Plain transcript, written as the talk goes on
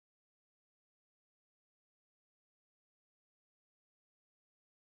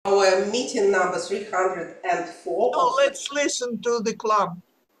Our meeting number 304. Oh, let's listen to the club.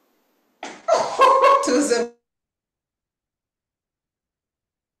 To the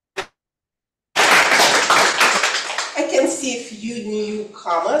I can see a few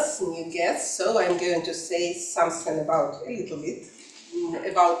newcomers, new guests, so I'm going to say something about a little bit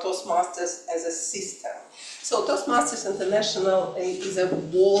about Toastmasters as a system. So Toastmasters International is a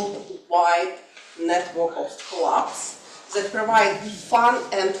worldwide network of clubs that provide fun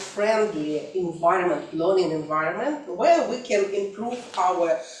and friendly learning environment where we can improve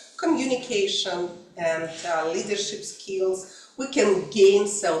our communication and leadership skills. We can gain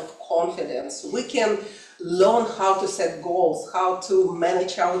self-confidence. We can learn how to set goals, how to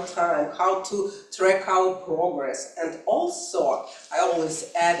manage our time, how to track our progress. And also, I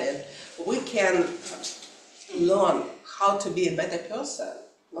always added, we can learn how to be a better person,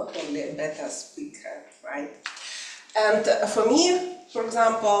 not only a better speaker, right? And for me, for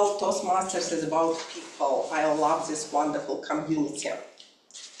example, Toastmasters is about people. I love this wonderful community.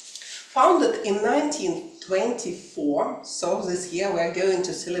 Founded in 1924, so this year we are going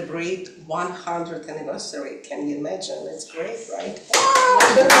to celebrate 100th anniversary. Can you imagine? It's great, right?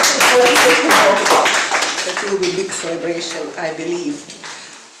 That will be a big celebration, I believe.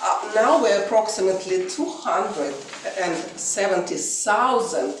 Now we're approximately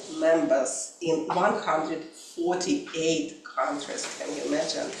 270,000 members in 148 countries, can you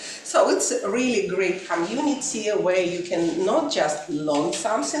imagine? So it's a really great community where you can not just learn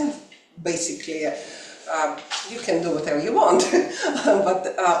something, basically you can do whatever you want,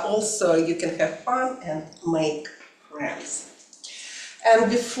 but also you can have fun and make friends.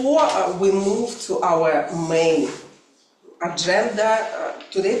 And before we move to our main agenda,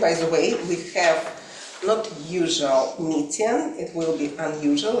 today, by the way, we have not usual meeting. It will be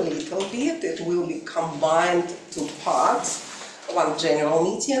unusual a little bit. It will be combined two parts. One general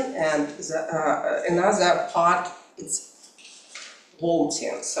meeting and another part is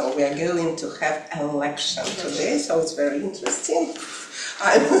voting. So we are going to have election today, so it's very interesting.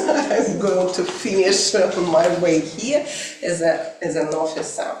 I'm going to finish my way here as an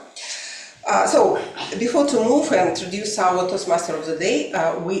officer. So, before to move and introduce our Toastmaster of the Day,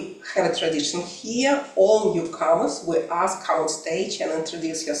 we have a tradition here. All newcomers, we ask on stage and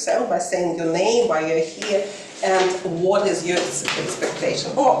introduce yourself by saying your name, why you're here, and what is your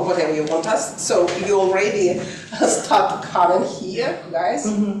expectation, or whatever you want us. So, you already start coming here, guys.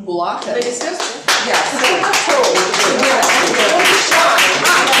 Block it. Ladies first? Yeah.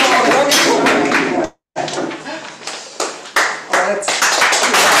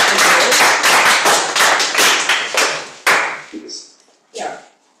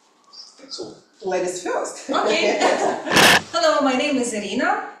 Ladies first. Okay. Hello, my name is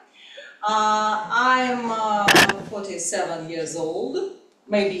Irina. I'm 47 years old.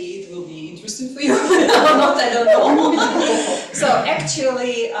 Maybe it will be interesting for you or not, I don't know. So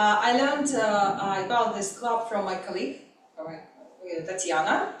actually, I learned about this club from my colleague,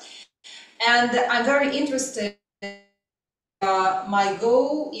 Tatiana, and I'm very interested. My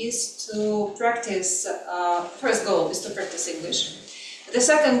goal is to practice, first goal is to practice English. The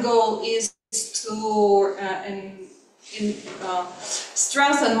second goal is to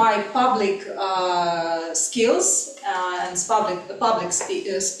strengthen my public skills and public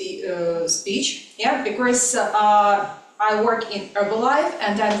speech. Yeah, because I work in Herbalife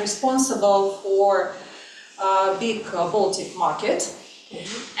and I'm responsible for big Baltic market,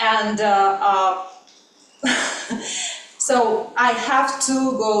 and so I have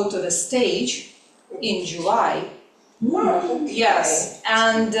to go to the stage in July. Yes,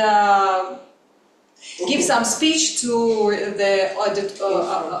 and give some speech to the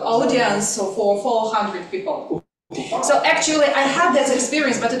audience for 400 people. So actually I had that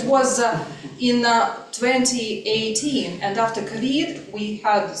experience, but it was in 2018, and after COVID we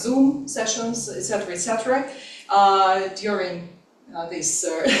had Zoom sessions, etc., etc. During this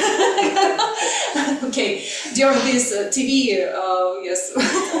okay, during this TV yes so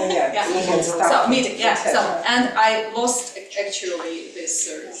meeting, yeah, so and I lost actually this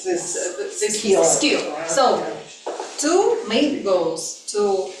skill. So two main goals: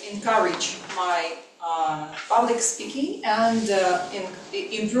 to encourage my public speaking and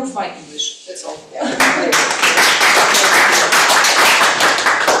improve my English. That's all.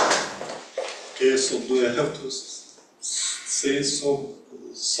 Okay, so do I have to say so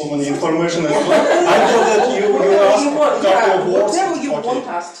many information? I thought that you asked a couple of words. Whatever you want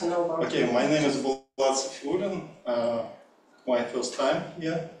us to know about. Okay, my name is Vlad Sefulin. My first time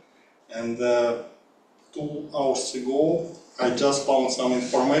here, and 2 hours ago I just found some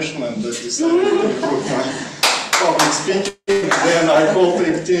information and decided to improve my public speaking. Then I called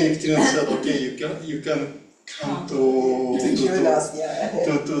Ekaterinina and said, okay, you can come to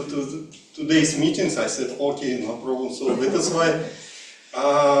today's meetings. I said, okay, no problem. So that is why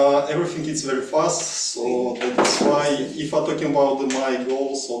everything is very fast. So that is why, if I'm talking about my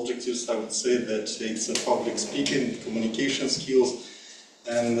goals, objectives, I would say that it's a public speaking, communication skills,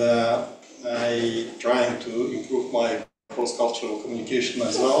 and I trying to improve my cross-cultural communication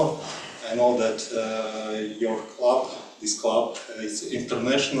as well. I know that your club, this club, is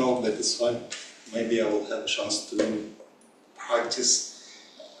international. That is why maybe I will have a chance to practice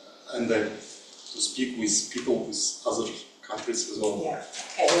and to speak with people with other countries as well. Yeah.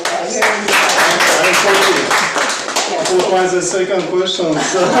 For the second question,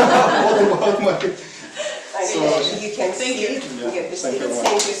 what about my... You can see it. Yeah, Thank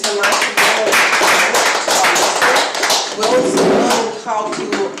you so much. We also learned how to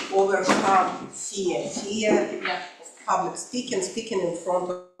overcome fear of public speaking in front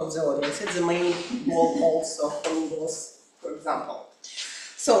of the audience. It's the main goal also for Windows, for example.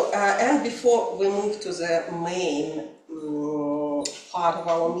 So, and before we move to the main part of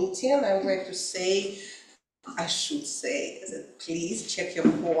our meeting, I'm going to say, I should say, that please check your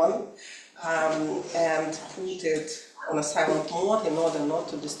phone and put it on a silent mode in order not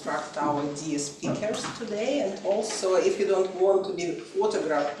to distract our dear speakers today. And also, if you don't want to be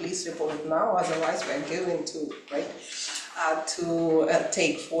photographed, please report it now, otherwise we are going to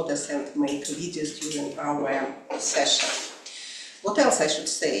take photos and make videos during our session. What else I should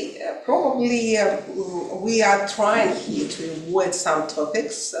say? Probably we are trying here to avoid some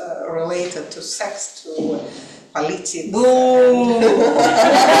topics related to sex, to politics.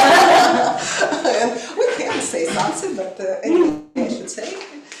 And we can say something, but anyway, I should say.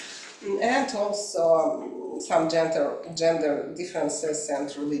 And also some gender differences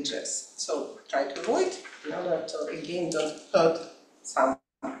and religious. So try to avoid in order to, again, don't hurt some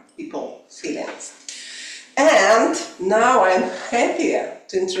people's feelings. And now I'm happy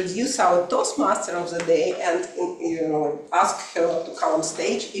to introduce our Toastmaster of the day and ask her to come on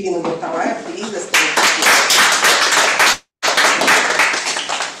stage. Irina Gurtavaya, please, the stage.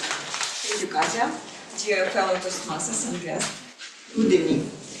 Thank you, Katya. Dear fellow Toastmasters and guests, good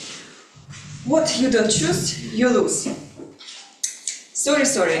evening. What you don't choose, you lose.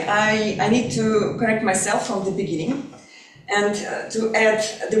 Sorry, I need to correct myself from the beginning and to add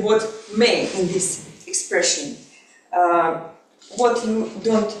the word may in this expression. What you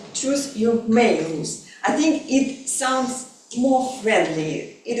don't choose, you may lose. I think it sounds more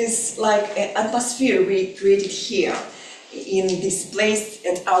friendly. It is like an atmosphere we created here in this place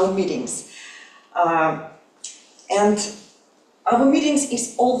at our meetings. And our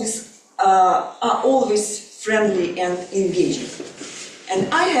meetings are always friendly and engaging. And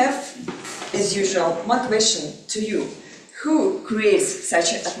I have, as usual, one question to you. Who creates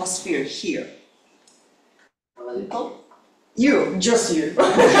such an atmosphere here? You. Just you.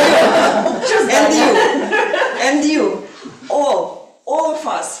 And you. All of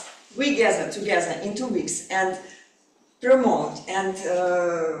us, we gather together in 2 weeks and promote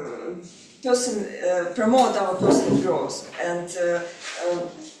our personal growth and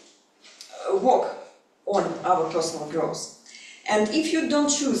work on our personal growth. And if you don't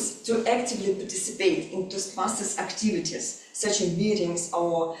choose to actively participate in Toastmasters activities, such as meetings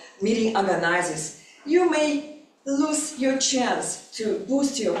or meeting organizers, you may lose your chance to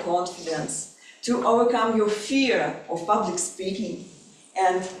boost your confidence, to overcome your fear of public speaking,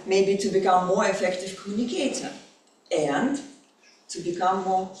 and maybe to become more effective communicator, and to become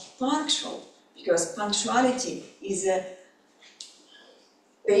more punctual, because punctuality is a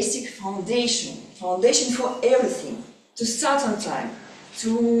basic foundation for everything. To start on time,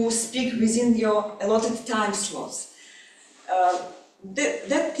 to speak within your allotted time slots.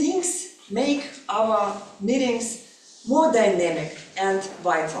 That things make our meetings more dynamic and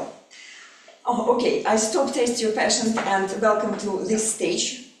vital. Oh, okay, I stop taste your passion and welcome to this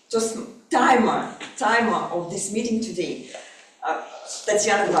stage. Just timer of this meeting today,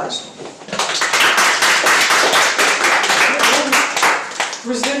 Tatiana Gladisheva.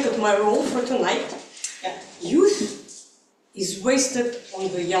 Presented my role for tonight. Youth is wasted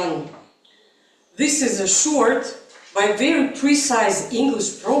on the young. This is a short but very precise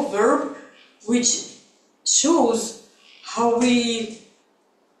English proverb which shows how we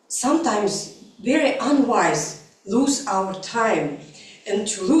sometimes very unwise lose our time. And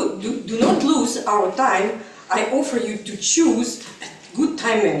to do not lose our time, I offer you to choose good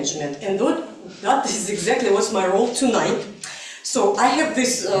time management, and that is exactly what's my role tonight. So I have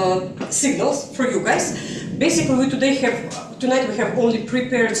these signals for you guys. Basically, we today have tonight we have only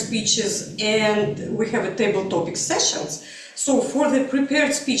prepared speeches and we have a table topic sessions. So for the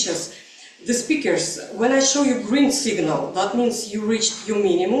prepared speeches, the speakers, when I show you green signal, that means you reached your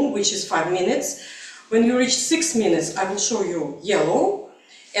minimum, which is 5 minutes. When you reach 6 minutes, I will show you yellow.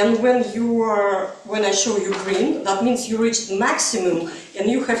 And when I show you green, that means you reached maximum,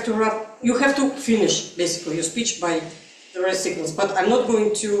 and you have to finish basically your speech by the red signals. But I'm not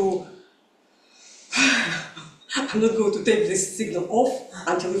going to take this signal off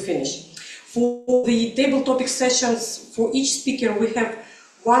until we finish. For the table topic sessions, for each speaker we have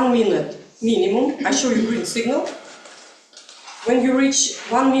 1 minute minimum. I show you green signal. When you reach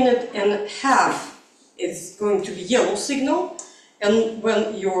 1 minute and a half, it's going to be yellow signal. And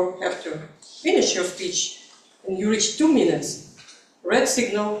when you have to finish your speech and you reach 2 minutes, red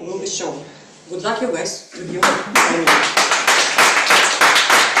signal will be shown. Good luck, you guys, with your timing.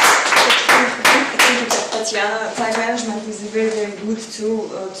 Thank you, Tatiana. Time management is very, very good to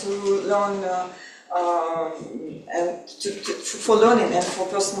learn and for learning and for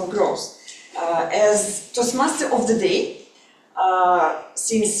personal growth. As Toastmaster of the day,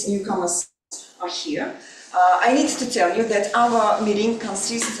 since newcomers are here, I need to tell you that our meeting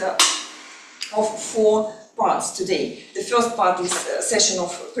consists of 4 parts today. The first part is a session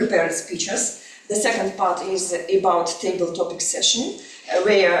of prepared speeches. The second part is about table topic session,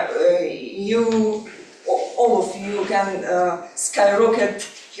 where all of you can skyrocket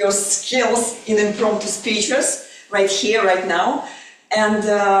your skills in impromptu speeches right here, right now. And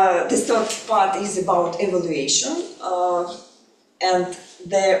the third part is about evaluation. And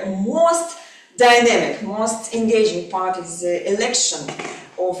the most dynamic, most engaging part is the election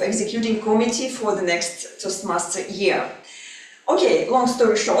of executing committee for the next Toastmaster year. Okay, long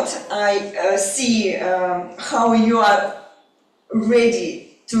story short, I see how you are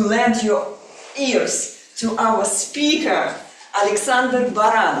ready to lend your ears to our speaker, Alexander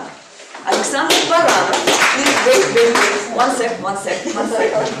Baranov. Alexander Baranov, please wait, one sec.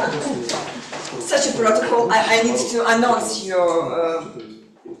 Such a protocol, I need to announce your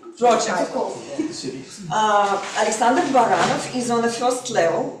project. Alexander Baranov is on the first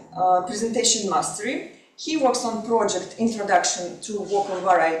level, presentation mastery. He works on project Introduction to Vocal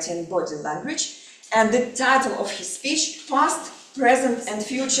Variety and Body Language, and the title of his speech, Past, Present and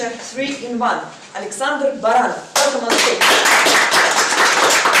Future 3 in 1. Alexander Baranov, welcome on stage.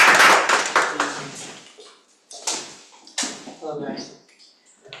 Hello guys.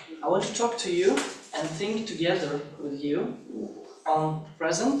 I want to talk to you and think together with you on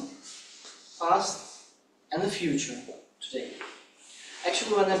present, past and the future today.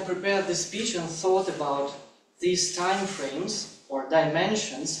 Actually, when I prepared this speech and thought about these time frames or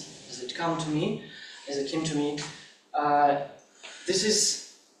dimensions as it came to me, this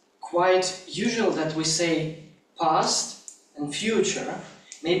is quite usual that we say past and future,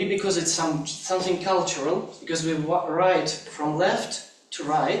 maybe because it's something cultural, because we write from left to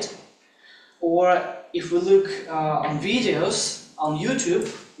right, or if we look on videos on YouTube,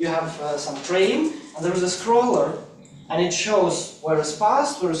 you have some frame and there is a scroller and it shows where is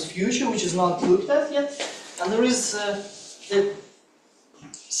past, where is future, which is not looked at yet, and there is the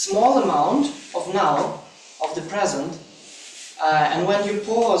small amount of now, of the present, and when you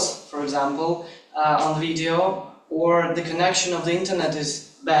pause, for example, on video, or the connection of the internet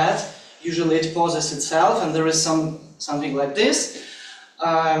is bad, usually it pauses itself and there is something like this,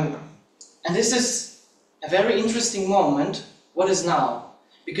 and this is a very interesting moment. What is now?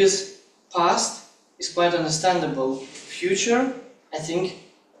 Because past is quite understandable, future, I think,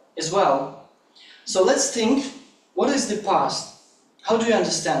 as well. So let's think, what is the past? How do you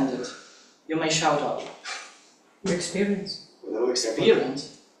understand it? You may shout out. Experience.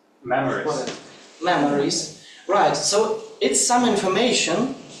 Experience? Memories. Memories. Right, so it's some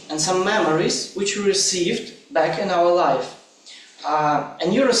information and some memories which we received back in our life. A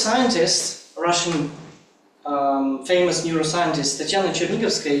neuroscientist, Russian famous neuroscientist Tatiana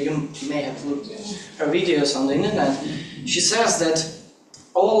Chernigovskaya, you may have looked at her videos on the internet, she says that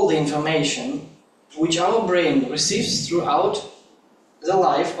all the information which our brain receives throughout the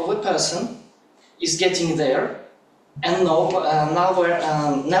life of a person is getting there and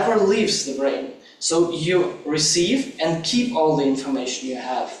never leaves the brain. So you receive and keep all the information you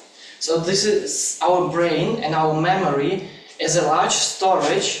have. So this is our brain, and our memory is a large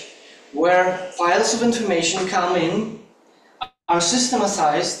storage where files of information come in, are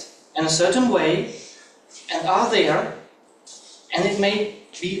systematized in a certain way, and are there, and it may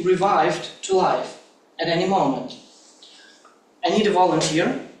be revived to life at any moment. I need a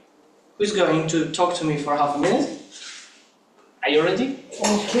volunteer who's going to talk to me for half a minute. Are you ready?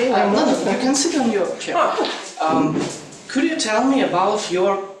 Okay, No, you can sit on your chair. could you tell me about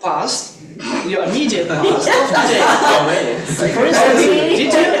your past, your immediate past of today? For instance,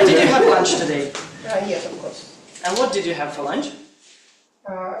 did you have lunch today? Yes, of course. And what did you have for lunch?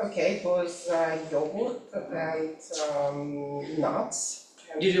 Okay, it was yogurt and nuts.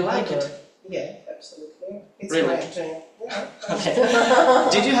 And Did you like it? yogurt. Yeah, absolutely. It's Really? my drink. Yeah. Okay.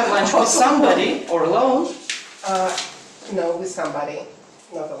 Did you have lunch with somebody or alone? No, with somebody,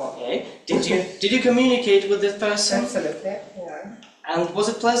 not alone. Okay. Did you communicate with this person? Absolutely, yeah, And was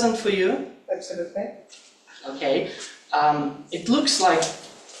it pleasant for you? absolutely. Okay. It looks like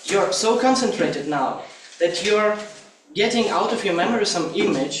you're so concentrated now that you're getting out of your memory some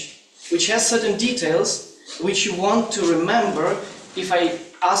image which has certain details which you want to remember. If I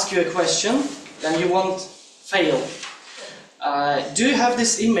ask you a question, then you won't fail. Do you have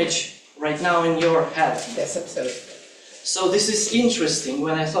this image right now in your head? Yes, absolutely. So this is interesting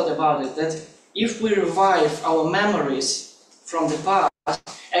when I thought about it, that if we revive our memories from the past,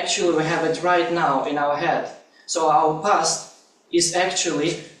 actually we have it right now in our head. So our past is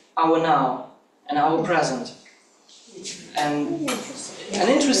actually our now and our present. And an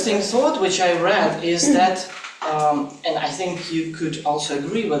interesting thought which I read is that, and I think you could also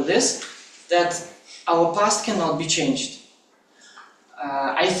agree with this, that our past cannot be changed.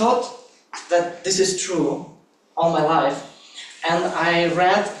 I thought that this is true all my life, and I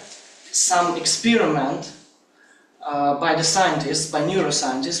read some experiment by the scientists, by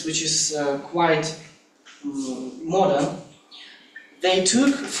neuroscientists, which is quite modern. They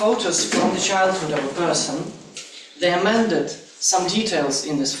took photos from the childhood of a person. They amended some details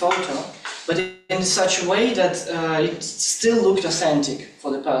in this photo, but in such a way that it still looked authentic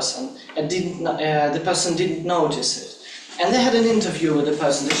for the person, and the person didn't notice it. And they had an interview with the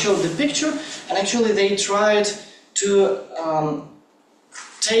person. They showed the picture, and actually they tried to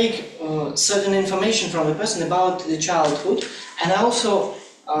take certain information from the person about the childhood, and also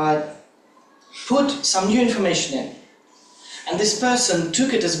put some new information in. And this person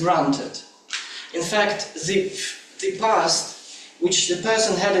took it as granted. In fact, the past, which the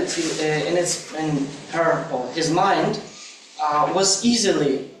person had it in her or his mind, was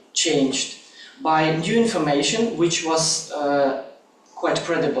easily changed by new information, which was quite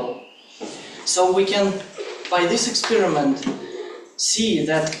credible. So we can, by this experiment, see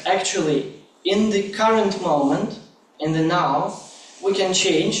that actually in the current moment, in the now, we can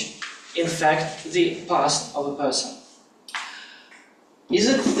change, in fact, the past of a person. Is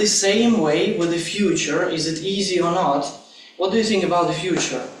it the same way with the future? Is it easy or not? What do you think about the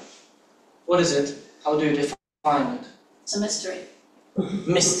future? What is it? How do you define it? It's a mystery.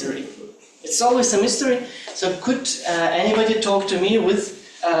 Mystery. It's always a mystery. So could anybody talk to me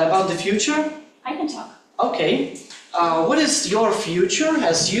about the future? I can talk. Okay. What is your future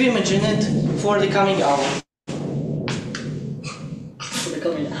as you imagine it for the coming hour? For the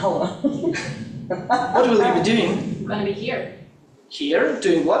coming hour. What will you be doing? I'm going to be here, Here?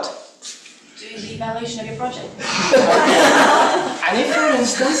 Doing what? doing the evaluation of your project. And if, for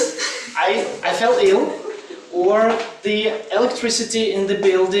instance, I fell ill, or the electricity in the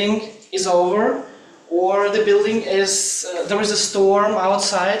building is over, or the building is, there is a storm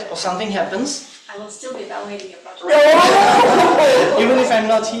outside, or something happens, I will still be evaluating your project. even if I'm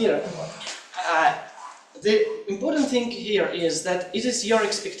not here. The important thing here is that it is your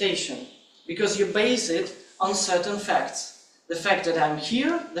expectation, because you base it on certain facts. The fact that I'm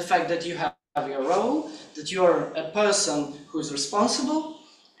here, the fact that you have your role, that you are a person who is responsible,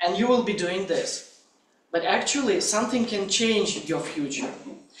 and you will be doing this. But actually, something can change your future.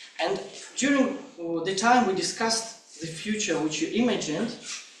 And during the time we discussed the future which you imagined,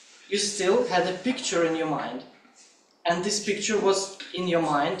 you still had a picture in your mind. And this picture was in your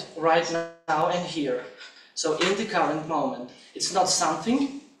mind right now and here. So in the current moment. It's not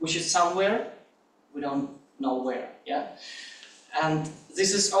something which is somewhere, we don't know where, yeah? And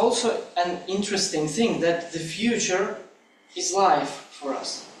this is also an interesting thing, that the future is life for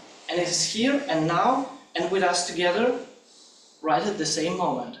us. And it is here and now and with us together right at the same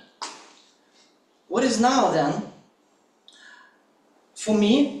moment. What is now then? For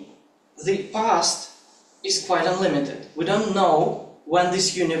me, the past is quite unlimited. We don't know when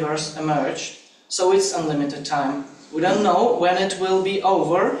this universe emerged, so it's unlimited time. We don't know when it will be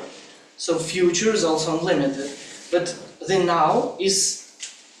over, so future is also unlimited. But the now is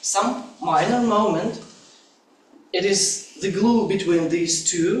some minor moment. It is the glue between these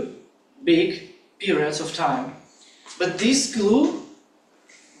two big periods of time. But this glue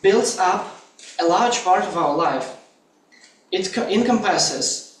builds up a large part of our life. It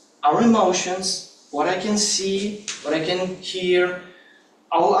encompasses our emotions, what I can see, what I can hear,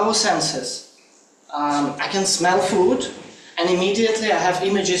 all our senses. I can smell food, and immediately I have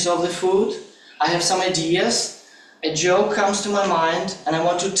images of the food, I have some ideas, a joke comes to my mind, and I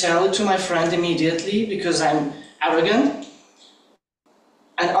want to tell it to my friend immediately because I'm arrogant.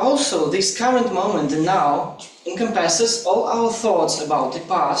 And also, this current moment and now encompasses all our thoughts about the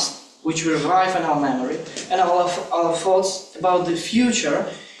past, which we revive in our memory, and all of our thoughts about the future,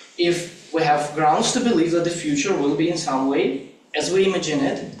 if we have grounds to believe that the future will be in some way as we imagine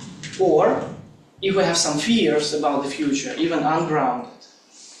it, or if we have some fears about the future, even ungrounded.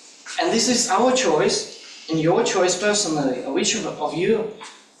 And this is our choice, and your choice personally, of each of you,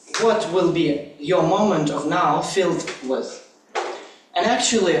 what will be your moment of now filled with. And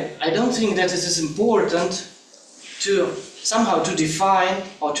actually, I don't think that it is important to somehow to define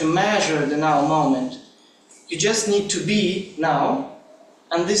or to measure the now moment. You just need to be now,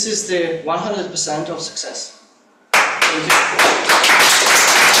 and this is the 100% of success. Thank you.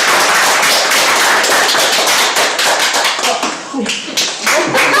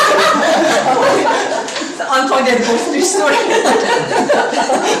 It's an unforgettable story.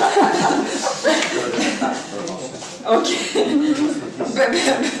 Okay.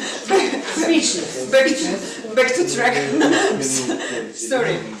 Speechless. Back to track.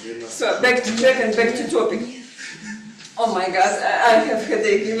 Sorry. So back to track and back to topic. Oh my God, I have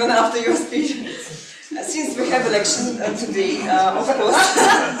headache even after your speech. Since we have election today, of course.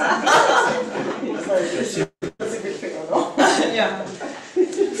 Yeah.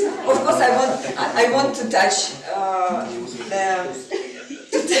 Of course, I want to touch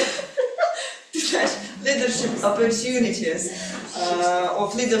leadership opportunities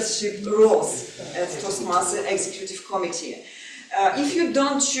of leadership roles at Toastmasters Executive Committee. If you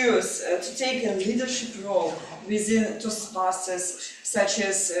don't choose to take a leadership role within Toastmasters, such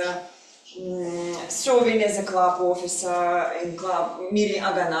as serving as a club officer in club meeting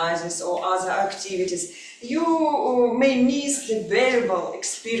organizers or other activities, you may miss the valuable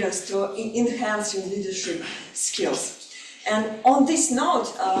experience to enhance your leadership skills. And on this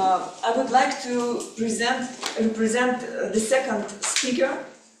note, I would like to represent the second speaker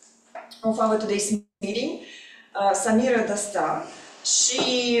of our today's meeting, Samira Dastar.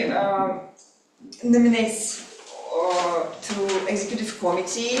 She nominates to executive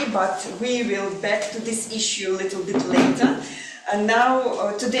committee, but we will back to this issue a little bit later. And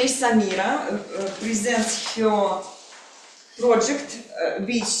now, today Samira presents her project,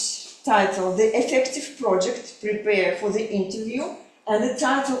 which titled The Effective Project, Prepare for the Interview, and the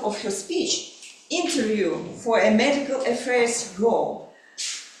title of her speech, Interview for a Medical Affairs Role.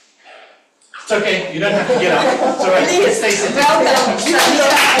 It's okay, you don't have to get up. It's all right. Please, Stay seated. welcome Samira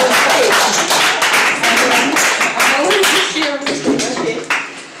on stage. Okay.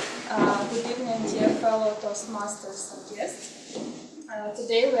 Good evening, dear fellow Toastmasters and guests.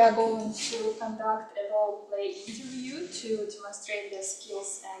 Today we are going to conduct a role-play interview to demonstrate the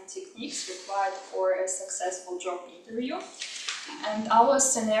skills and techniques required for a successful job interview. And our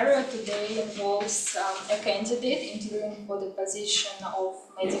scenario today involves a candidate interviewing for the position of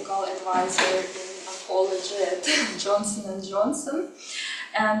medical advisor in oncology at Johnson & Johnson.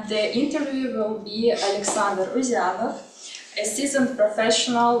 And the interview will be Alexander Uzyanov, a seasoned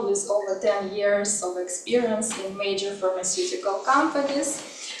professional with over 10 years of experience in major pharmaceutical companies,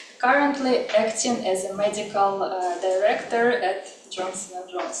 currently acting as a medical director at Johnson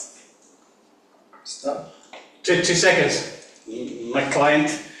 & Johnson. Stop. 2 seconds. My client,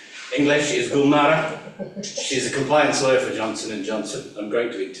 English, is Gulnara. She's a compliance lawyer for Johnson & Johnson. I'm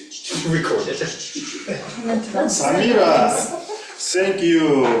going to record it. Samira, thank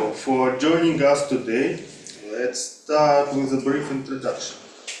you for joining us today. Let's start with a brief introduction.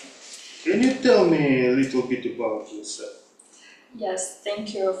 Can you tell me a little bit about yourself? Yes,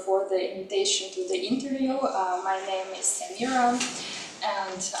 thank you for the invitation to the interview. My name is Samira,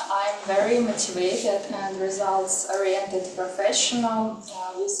 and I'm very motivated and results-oriented professional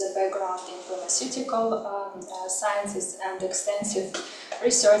with a background in pharmaceutical sciences and extensive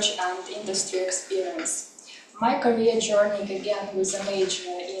research and industry experience. My career journey began with a major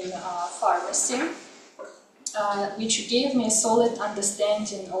in pharmacy, which gave me a solid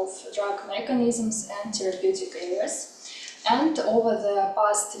understanding of drug mechanisms and therapeutic areas. And over the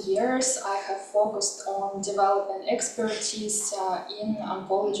past years, I have focused on developing expertise in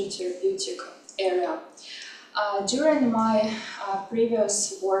oncology therapeutic area. During my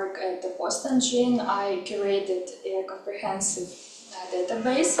previous work at the Boston Gene, I curated a comprehensive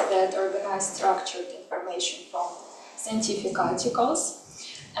database that organized structured information from scientific articles.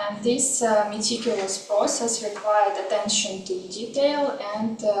 And this meticulous process required attention to detail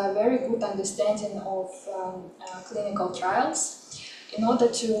and very good understanding of clinical trials. in order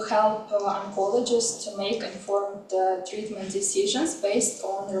to help oncologists to make informed treatment decisions based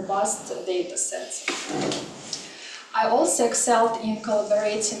on robust data sets. I also excelled in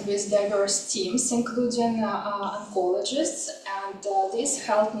collaborating with diverse teams, including oncologists, and this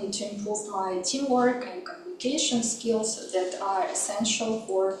helped me to improve my teamwork and communication skills that are essential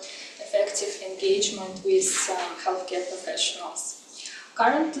for effective engagement with healthcare professionals.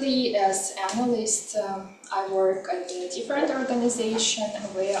 Currently, as analyst, I work at a different organization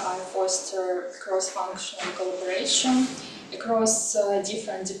where I foster cross-functional collaboration across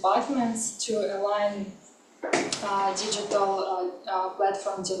different departments to align digital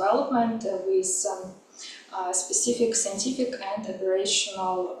platform development with specific scientific and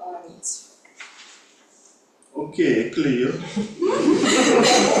operational needs. Okay, clear.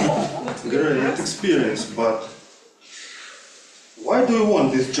 Great experience, but why do you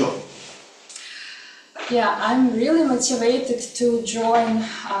want this job? Yeah, I'm really motivated to join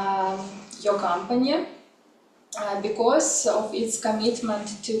your company because of its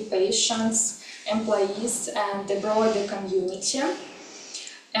commitment to patients, employees, and the broader community.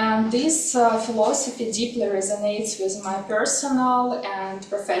 And this philosophy deeply resonates with my personal and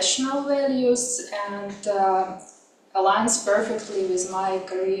professional values and aligns perfectly with my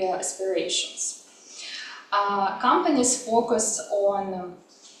career aspirations. Companies focus on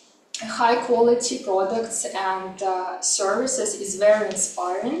high-quality products and services is very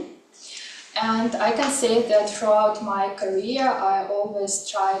inspiring. And I can say that throughout my career, I always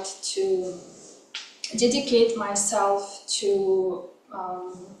tried to dedicate myself to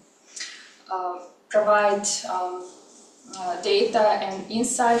provide data and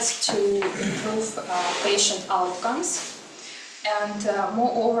insights to improve patient outcomes. And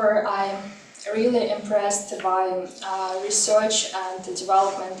moreover, I'm really impressed by research and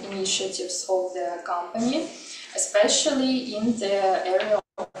development initiatives of the company, especially in the area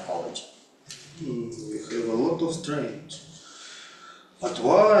of oncology. We have a lot of strengths. But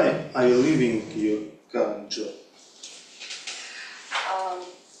why are you leaving your current job?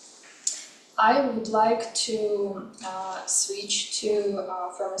 I would like to switch to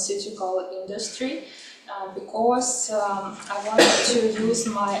pharmaceutical industry because I wanted to use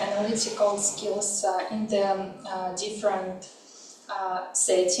my analytical skills in the different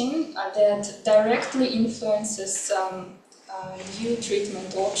setting that directly influences new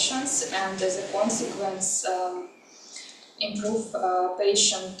treatment options and as a consequence improve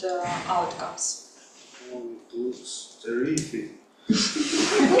patient outcomes. Oh, it looks terrific.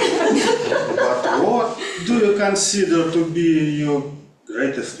 But what do you consider to be your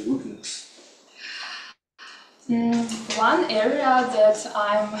greatest weakness? One area that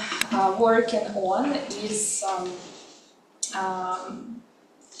I'm working on is I'm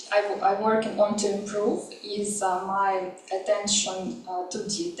working on to improve is my attention to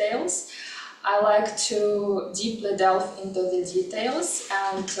details. I like to deeply delve into the details,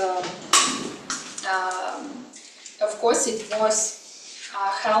 and of course it was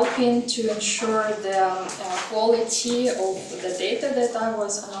helping to ensure the quality of the data that I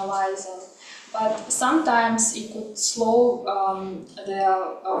was analyzing, but sometimes it could slow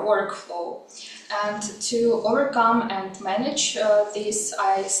the workflow. And to overcome and manage this,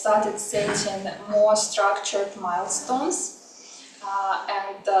 I started setting more structured milestones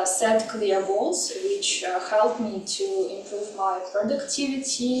and set clear goals, which helped me to improve my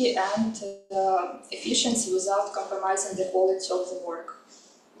productivity and efficiency without compromising the quality of the work.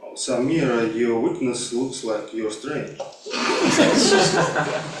 Oh, Samira, your weakness looks like your strength.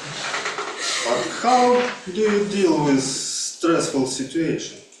 But how do you deal with stressful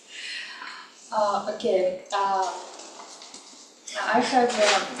situations? Okay, I have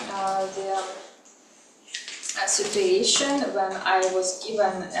the situation when I was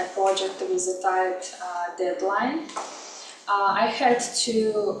given a project with a tight deadline. I had to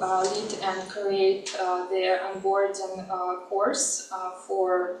lead and create the onboarding course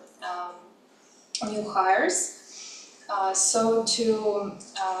for new hires. So to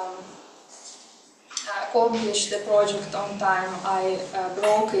accomplish the project on time, I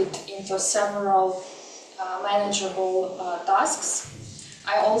broke it into several manageable tasks.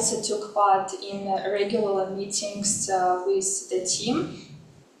 I also took part in regular meetings with the team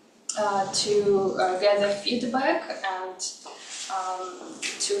to gather feedback and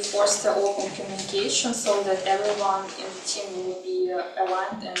to foster open communication so that everyone in the team will be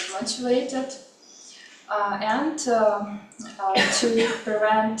aligned and motivated. And to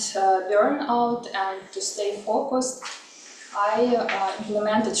prevent burnout and to stay focused, I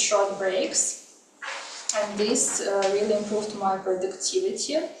implemented short breaks, and this really improved my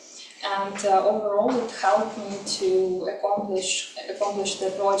productivity. and overall it helped me to accomplish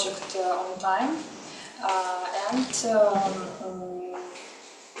the project on time.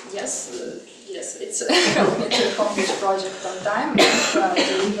 Yes, it's helped me to accomplish project on time and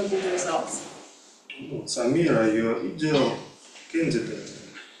deliver good results. Samira, you're ideal candidate.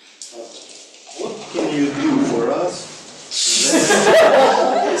 But what can you do for us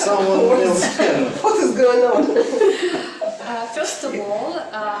that someone else can? What is going on? First of all,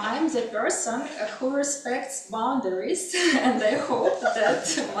 I'm the person who respects boundaries, and I hope that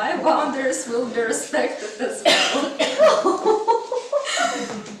my boundaries will be respected as well.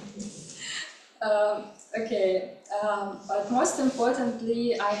 But most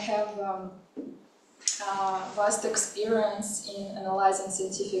importantly, I have vast experience in analyzing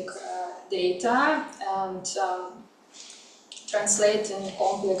scientific data and translating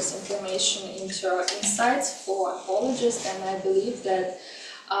complex information into insights for anthropologists, and I believe that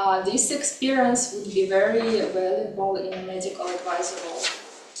this experience would be very valuable in a medical advisor role.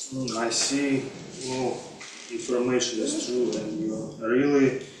 I see. Oh, information is true, and you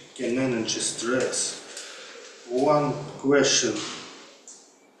really can manage stress. One question.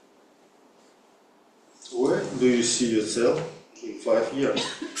 Where do you see yourself in 5 years?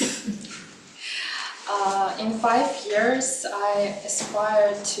 In 5 years, I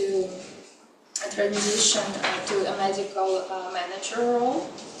aspire to transition to a medical manager role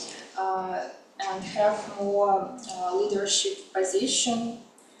and have more leadership position,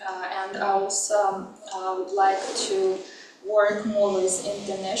 and I also would like to work more with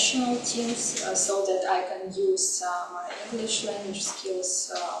international teams so that I can use my English language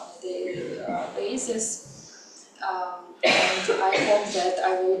skills on a daily basis. And I hope that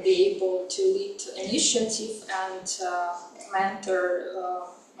I will be able to lead initiative and mentor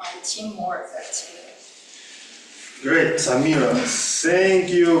my team more effectively. Great, Samira. Thank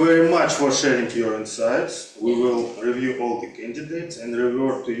you very much for sharing your insights. We will review all the candidates and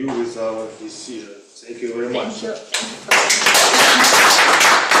revert to you with our decision. Thank you very much. Thank you.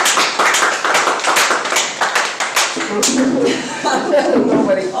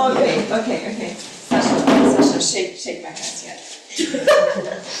 Nobody. Okay. Sasha, shake my hands, yeah.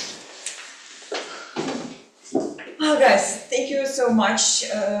 Oh, guys, thank you so much.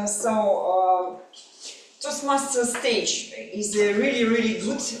 Toastmaster stage is a really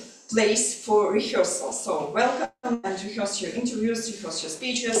good place for rehearsal. So welcome and rehearse your interviews, rehearse your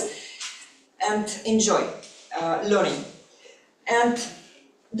speeches, and enjoy learning. And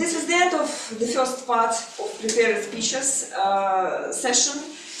this is the end of the first part of prepared speeches session.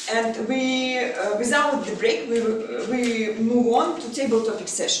 And we, without the break, we move on to table topic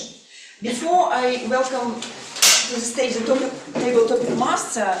session. Before I welcome to the stage the table topic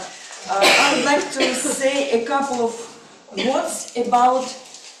master, I would like to say a couple of words about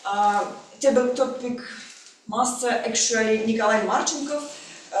table topic master, actually Nikolai Marchenkov,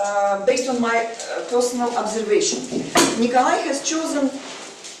 based on my personal observation. Nikolai has chosen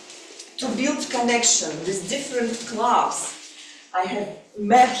to build connection with different clubs. I have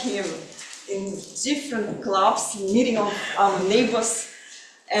met him in different clubs, meeting of our neighbors,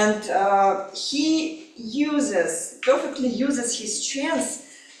 and he perfectly uses his strengths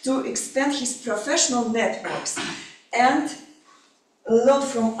to expand his professional networks and learn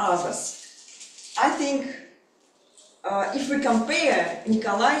from others. I think if we compare,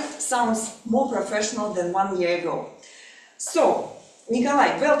 Nikolai sounds more professional than 1 year ago. So,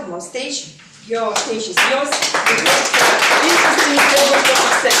 Nikolai, welcome on stage. Your stage is yours. Interesting table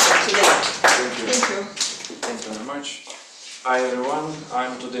topic session today. Thank you. Thank you very much. Hi everyone,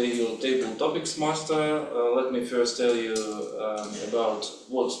 I'm today your table topics master. Let me first tell you about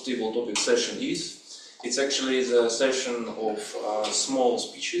what table topic session is. It's actually the session of small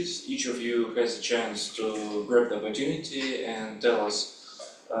speeches. Each of you has a chance to grab the opportunity and tell us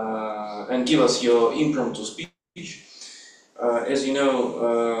and give us your impromptu speech. As you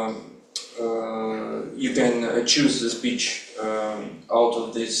know, you can choose the speech out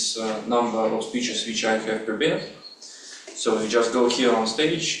of this number of speeches which I have prepared. So you just go here on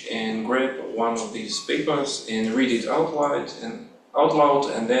stage and grab one of these papers and read it out loud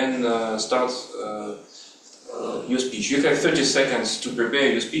and then start your speech. You have 30 seconds to prepare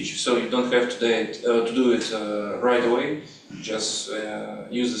your speech, so you don't have to do it right away. Just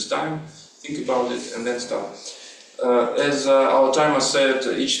use this time, think about it, and then start. As our timer said,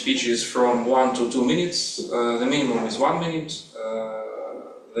 each speech is from 1 to 2 minutes. The minimum is 1 minute.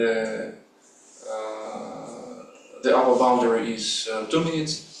 The upper boundary is 2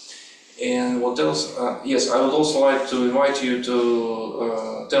 minutes. And what else? Yes, I would also like to invite you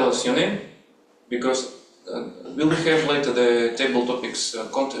to tell us your name, because Will we have later the table topics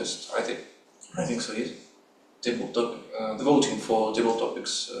contest? I think so. Yes. Table topic. The voting for table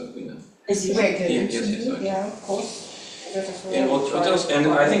topics winner. Is it regular? Yes, okay. Yeah, of course. And what else? And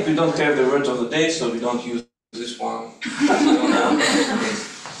I think we don't have the word of the day, so we don't use this one.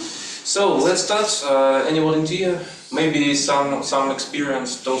 So let's start. Any volunteer? Maybe some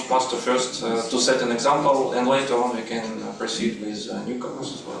experienced Toastmaster first to set an example, and later on we can proceed with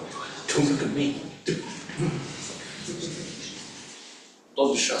newcomers as well. Don't look at me.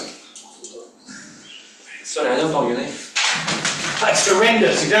 Don't be shy. Sorry, I don't know your name. That's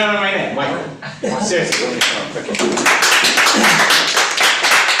horrendous. You don't know my name, Michael. Seriously, don't be shy.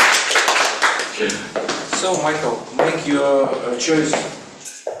 So, Michael, make your choice.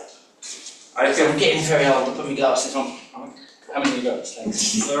 I'm getting very old. I'll put my glasses on. How many you got?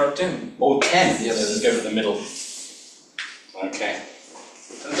 Thanks. There are 10. Oh, 10? Yeah, let's go for the middle. Okay.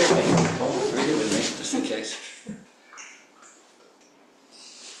 Read it with me, just in case.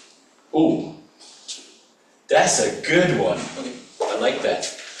 Ooh. That's a good one. I like that.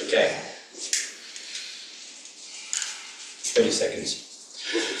 Okay. 30 seconds.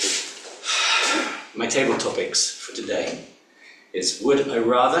 My table topics for today is: would I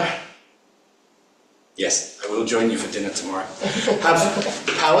rather, yes, I will join you for dinner tomorrow, have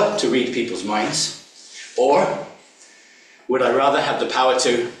the power to read people's minds, or would I rather have the power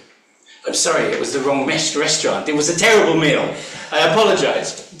to, I'm sorry, it was the wrong restaurant, it was a terrible meal, I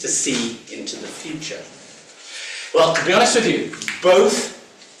apologize, to see into the future. Well, to be honest with you, both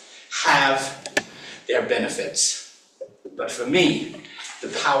have their benefits, but for me, the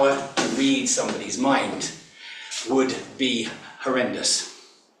power to read somebody's mind would be horrendous.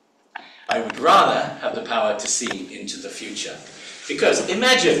 I would rather have the power to see into the future. Because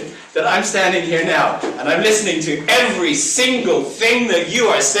imagine that I'm standing here now and I'm listening to every single thing that you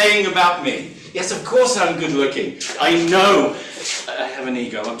are saying about me. Yes, of course I'm good looking. I know I have an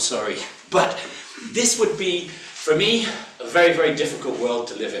ego, I'm sorry. But this would be, for me, a very, very difficult world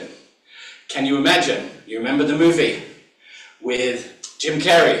to live in. Can you imagine? You remember the movie with Jim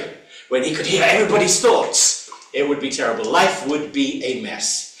Carrey, when he could hear everybody's thoughts? It would be terrible. Life would be a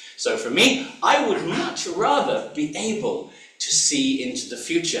mess. So for me, I would much rather be able to see into the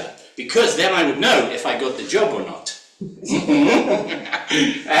future, because then I would know if I got the job or not.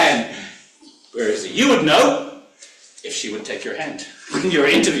 And whereas you would know if she would take your hand when you're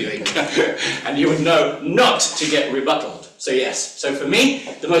interviewing, and you would know not to get rebutted. So yes, so for me,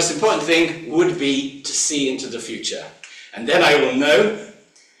 the most important thing would be to see into the future. And then I will know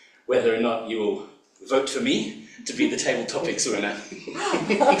whether or not you will vote for me to be the table topics winner. Thank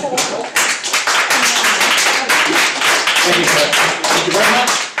you, sir. Thank you very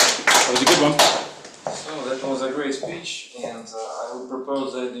much. That was a good one. So that was a great speech, and I would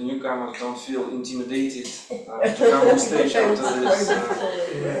propose that the newcomers don't feel intimidated to come on stage after this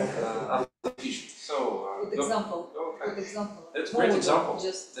speech. So, Good example. Okay. Good example. That's a great example.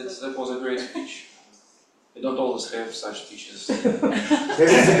 Just That was a great speech. We don't always have such speeches. Maybe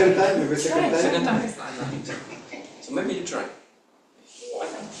second time, Second time. So maybe you try.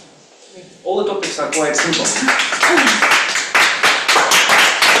 All the topics are quite simple. So,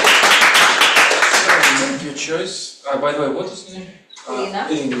 make your choice. By the way, what is the name? Irina.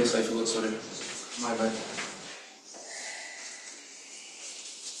 Irina, yes, I forgot, sorry. My bad.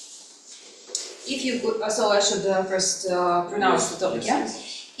 if you could, so I should first pronounce the topic, yeah?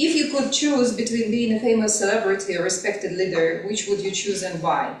 Yes. If you could choose between being a famous celebrity or a respected leader, which would you choose and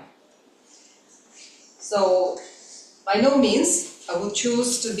why? So, by no means, I would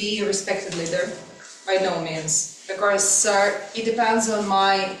choose to be a respected leader. By no means. Because it depends on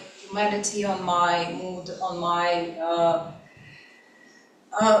my humanity, on my mood, on my...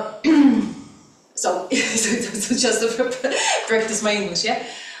 so just to practice my English, yeah?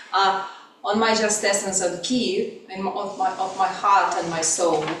 On my just essence of the key, of my heart and my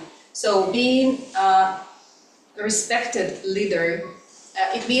soul. So being a respected leader,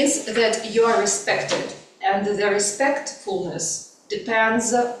 it means that you are respected, and the respectfulness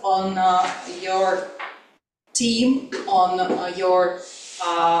depends on your team, on your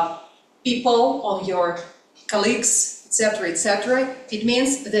people, on your colleagues, etc., etc. It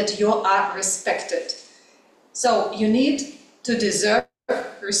means that you are respected. So you need to deserve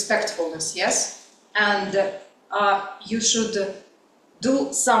respectfulness, yes? And you should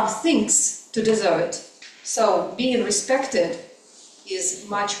do some things to deserve it. So being respected is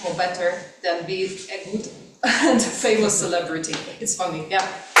much more better than being a good and famous celebrity. It's funny, yeah.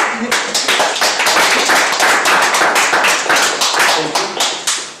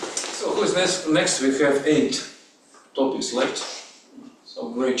 So who's next? Next we have 8 topics left. So So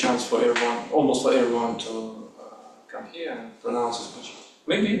great chance for everyone, almost for everyone to come here and pronounce a speech.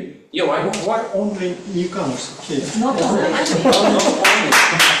 Maybe, yeah, why not? Why only newcomers? Okay. Not only. Not only.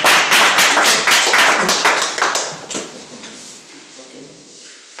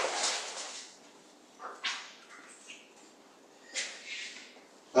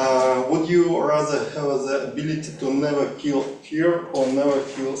 Would you rather have the ability to never feel fear or never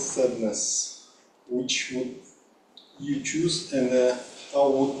feel sadness? Which would you choose, and how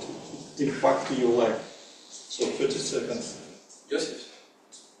would it impact your life? So 30 seconds. Joseph?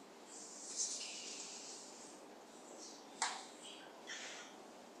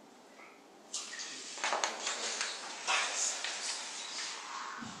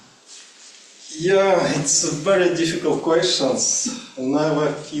 Yeah, it's a very difficult questions.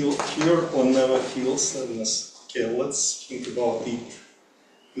 Never feel fear or never feel sadness. Okay, let's think about it.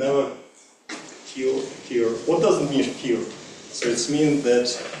 Never feel fear. What does it mean fear? So it means that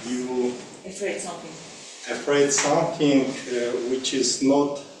you afraid something which is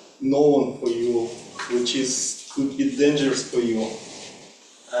not known for you, which could be dangerous for you.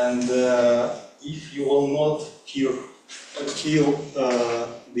 And if you will not feel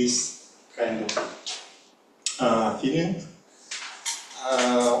this kind of feeling,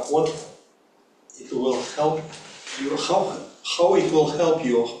 what it will help you, how it will help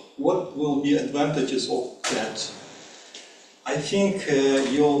you, what will be advantages of that? I think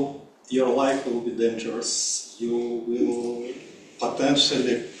your life will be dangerous. You will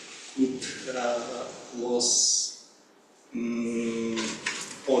potentially could lose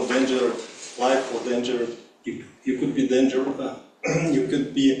or danger life or danger. You could be danger. You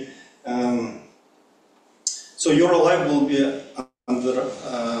could be. So your life will be under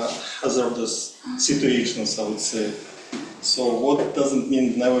hazardous situations, I would say. So what doesn't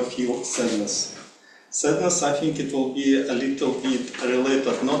mean never feel sadness? Sadness, I think it will be a little bit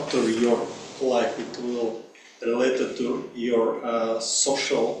related not to your life, it will related to your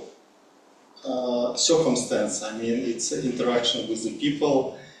social circumstance. I mean, it's interaction with the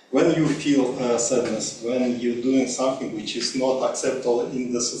people. When you feel sadness, when you're doing something which is not acceptable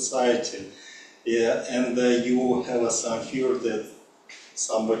in the society, yeah, and you have some fear that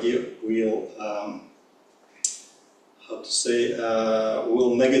somebody will,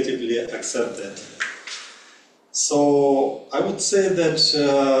 will negatively accept that. So I would say that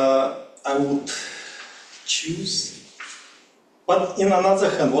I would choose, but in another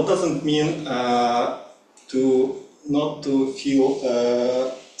hand, what doesn't mean to not to feel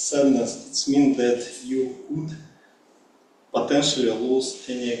sadness? It means that you could potentially lose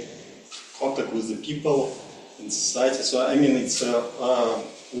any contact with the people in society. So I mean, it's a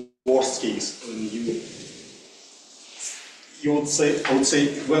worst case when I would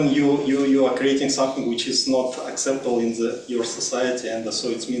say when you are creating something which is not acceptable in your society, and so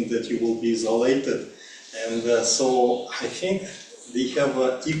it means that you will be isolated, and so I think they have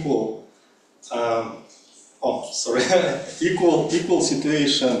equal equal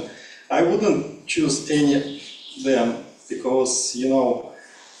situation. I wouldn't choose any of them because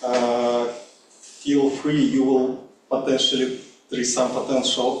feel free, you will potentially, there is some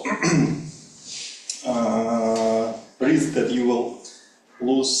potential risk that you will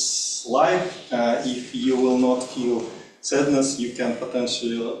lose life. If you will not feel sadness, you can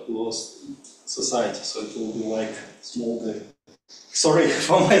potentially lose society. So it will be like small day. Sorry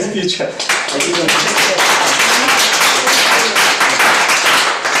for my speech. I didn't.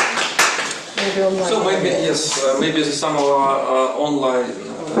 So maybe, yes, maybe some of our online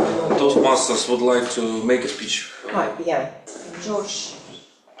Toastmasters would like to make a speech. Yeah, George.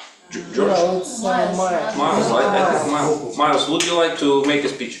 George? No, it's Miles. Miles, I think Miles. Miles, would you like to make a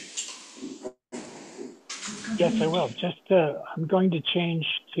speech? Yes, I will. Just, I'm going to change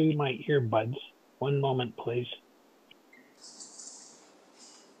to my earbuds. One moment, please.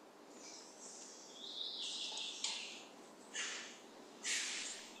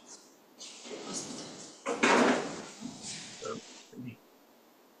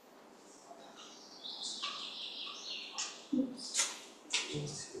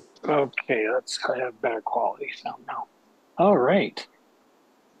 Okay, I have better quality sound now. All right.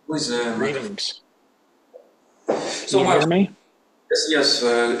 Greetings. So Can you hear me? Yes,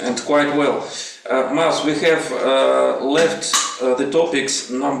 and quite well. Miles, we have left the topics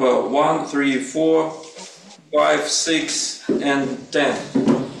number 1, 3, 4, 5, 6, and 10.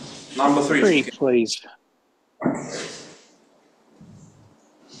 Number 3. 3, please.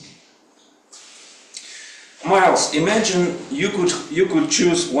 Miles, imagine you could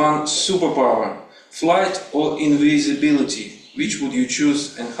choose one superpower, flight or invisibility. Which would you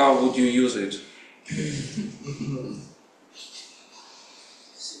choose and how would you use it?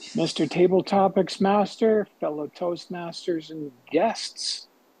 Mr. Table Topics Master, fellow Toastmasters and guests,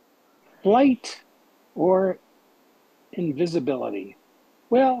 flight or invisibility?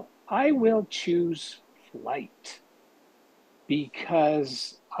 Well, I will choose flight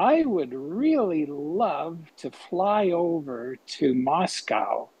because I would really love to fly over to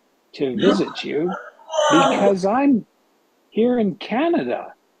Moscow to visit you because I'm here in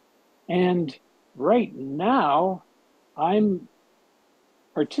Canada. And right now, I'm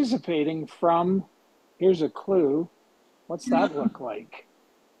participating from, here's a clue, what's that look like?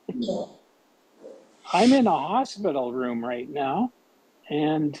 I'm in a hospital room right now,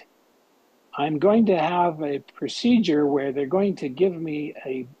 and I'm going to have a procedure where they're going to give me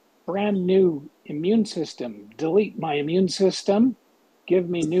a brand new immune system, delete my immune system, give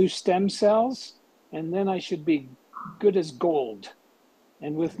me new stem cells, and then I should be good as gold.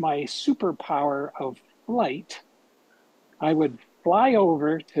 And with my superpower of flight, I would fly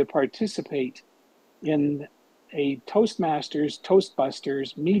over to participate in a Toastmasters,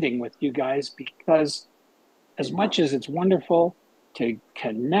 Toastbusters meeting with you guys, because as much as it's wonderful to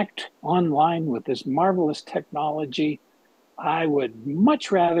connect online with this marvelous technology, I would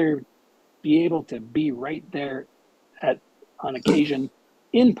much rather be able to be right there on occasion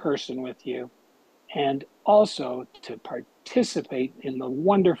in person with you, and also to participate in the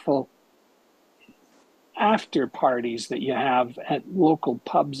wonderful after parties that you have at local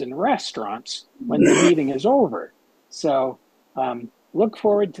pubs and restaurants when the meeting is over. So look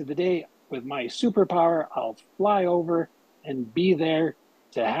forward to the day with my superpower. I'll fly over and be there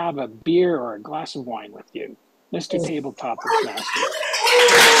to have a beer or a glass of wine with you. Mr. Table Topics Master.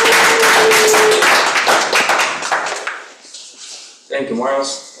 Thank you,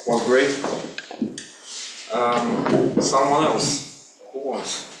 Miles. Was great. Someone else who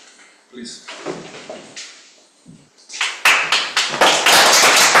wants, please.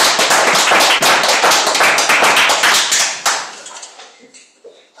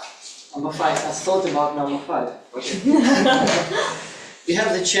 Number 5. I thought about number 5. Okay. You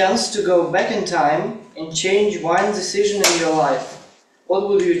have the chance to go back in time and change one decision in your life. What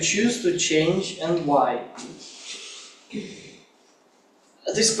would you choose to change and why?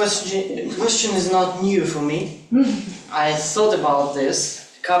 This question is not new for me. I thought about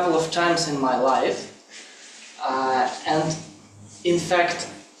this a couple of times in my life. And in fact,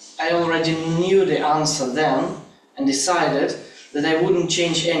 I already knew the answer then and decided that I wouldn't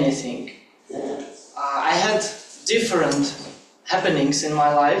change anything. I had different happenings in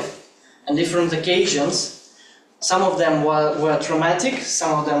my life and different occasions. Some of them were traumatic,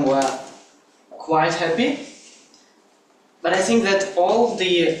 some of them were quite happy. But I think that all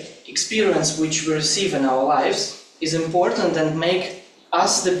the experience which we receive in our lives is important and make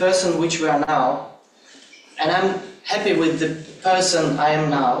us the person which we are now. And I'm happy with the person I am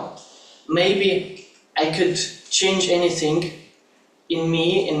now. Maybe I could change anything in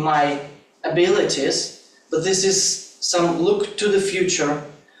me, in my abilities, but this is some look to the future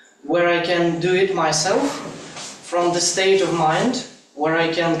where I can do it myself from the state of mind where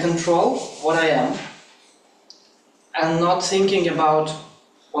I can control what I am and not thinking about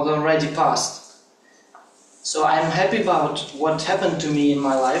what already passed. So I'm happy about what happened to me in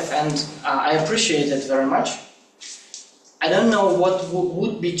my life, and I appreciate it very much. I don't know what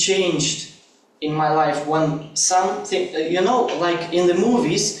would be changed in my life when something, like in the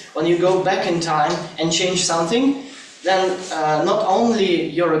movies, when you go back in time and change something, then not only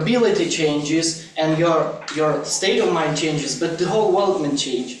your ability changes and your state of mind changes, but the whole world will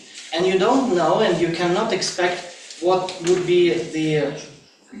change. And you don't know, and you cannot expect what would be the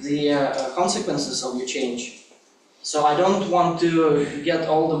consequences of your change. So I don't want to get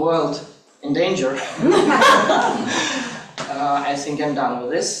all the world in danger. I think I'm done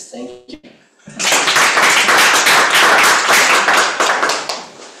with this. Thank you.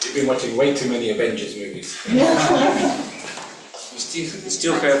 You've been watching way too many Avengers movies. We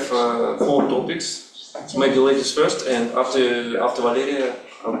still have 4 topics. Maybe ladies first, and after Valeria,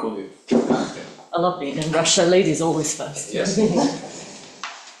 I'll call you. I love being in Russia. Ladies always first. Yes.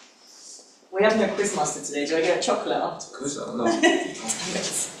 We have no quizmaster today. Do I get a chocolate after? Quiz? No.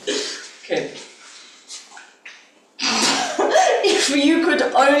 Okay. If you could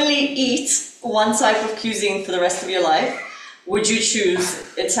only eat one type of cuisine for the rest of your life, would you choose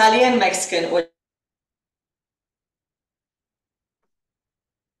Italian, Mexican, or...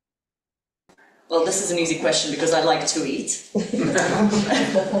 Well, this is an easy question because I like to eat.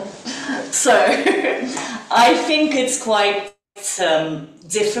 So, I think it's quite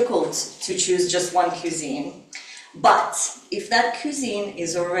difficult to choose just one cuisine. But if that cuisine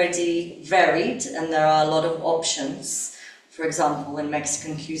is already varied and there are a lot of options, for For example, in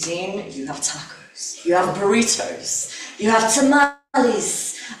Mexican cuisine, you have tacos, you have burritos, you have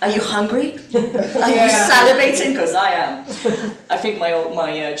tamales. Are you hungry? Are you salivating? Because I am. I think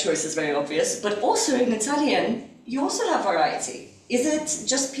my choice is very obvious. But also in Italian, you also have variety. Is it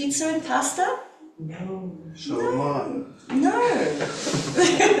just pizza and pasta? No. Shawarma. No.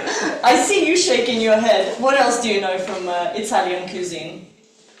 I see you shaking your head. What else do you know from Italian cuisine,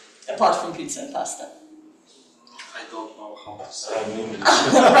 apart from pizza and pasta? I don't know how to say. Ravioli.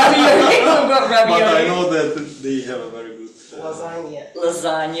 We've got ravioli. But I know that they have a very good Lasagna.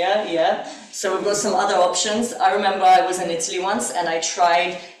 Lasagna, yeah. So we've got some other options. I remember I was in Italy once and I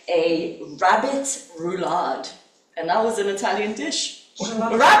tried a rabbit roulade. And that was an Italian dish.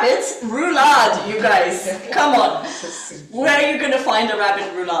 Rabbit roulade, you guys. Come on. Where are you going to find a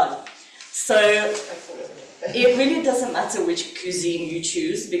rabbit roulade? So it really doesn't matter which cuisine you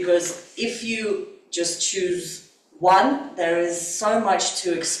choose, because if you just choose one, there is so much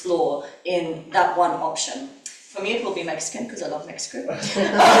to explore in that one option. For me, it will be Mexican, because I love Mexico.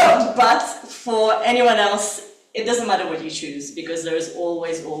 But for anyone else, it doesn't matter what you choose, because there is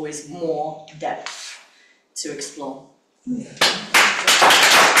always, always more depth to explore.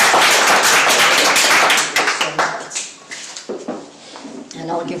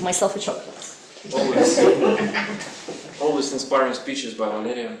 And I'll give myself a chocolate. Always inspiring speeches by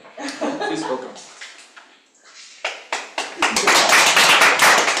Valeria. Please welcome.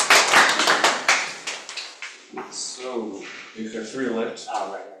 So, you have 3 left.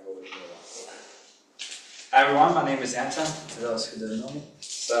 Oh, right, Hi everyone, my name is Anton, for those who don't know me.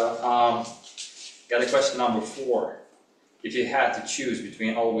 So, got a question number 4. If you had to choose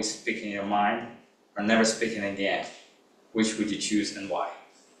between always speaking your mind or never speaking again, which would you choose and why?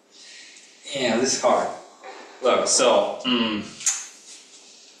 Yeah, this is hard. Look, so,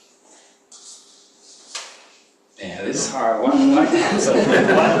 yeah, this is hard. What so,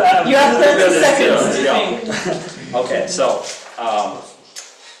 you have 30 seconds to think. Okay, so,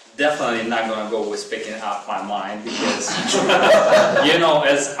 definitely not gonna go with speaking out my mind, because you know,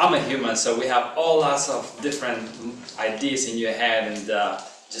 as I'm a human, so we have all lots of different ideas in your head, and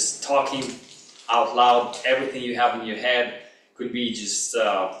just talking out loud everything you have in your head could be just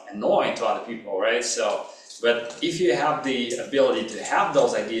annoying to other people, right? So, but if you have the ability to have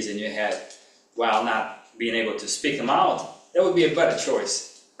those ideas in your head while not being able to speak them out, that would be a better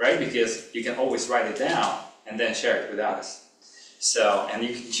choice, right? Because you can always write it down and then share it with others. So, and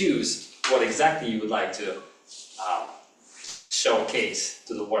you can choose what exactly you would like to showcase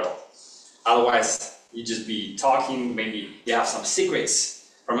to the world. Otherwise, you just be talking, maybe you have some secrets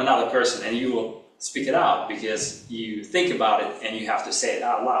from another person and you will speak it out because you think about it and you have to say it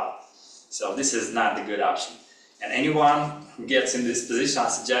out loud. So this is not the good option. And anyone who gets in this position, I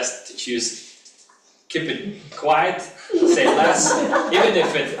suggest to choose keep it quiet, say less, even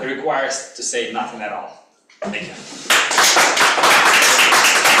if it requires to say nothing at all. Thank you.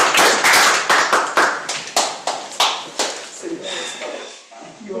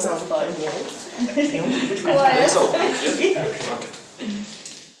 You will have 5 minutes.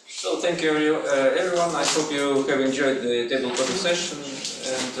 So thank you everyone. I hope you have enjoyed the table topic session,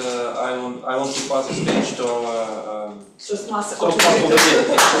 and I want to pass the stage to our Toastmaster. Thank you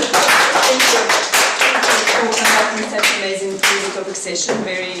for conducting such amazing table topic session,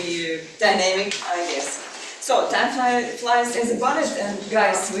 very dynamic ideas. So time flies as a bullet, and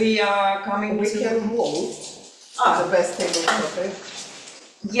guys, we are coming We to can vote the best table topic.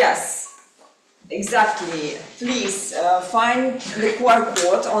 Yes, exactly. Please find the QR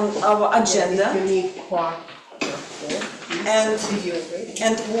code on our agenda You need QR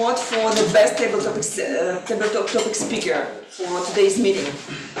and vote for the best table topic speaker for today's meeting.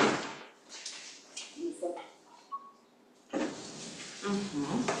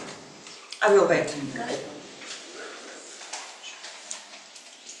 I will wait.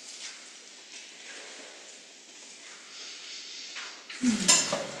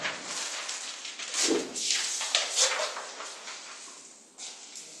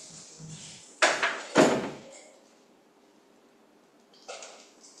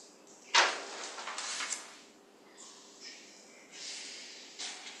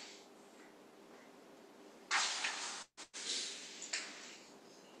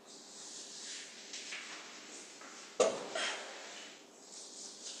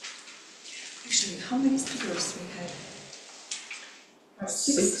 Actually, how many speakers we have?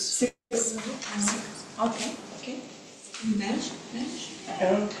 6. Okay, okay. Manage?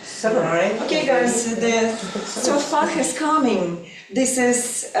 7, right? Okay, guys, the third part is coming. This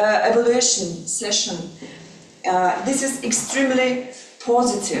is evaluation session. This is extremely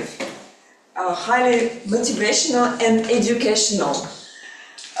positive. highly motivational and educational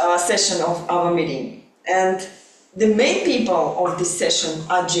session of our meeting. And the main people of this session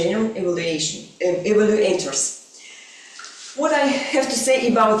are genuine evaluators. What I have to say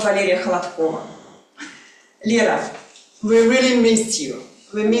about Valeria Khaladkova. Lera, we really missed you.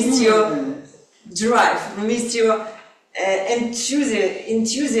 We missed your drive, we missed your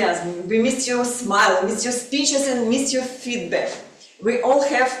enthusiasm, we missed your smile, we missed your speeches and missed your feedback. We all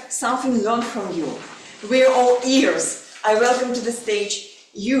have something learned from you. We are all ears. I welcome to the stage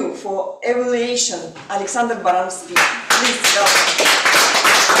you for evaluation, Alexander Baranov speech. Please welcome.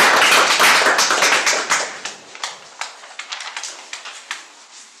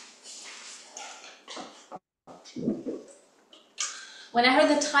 When I heard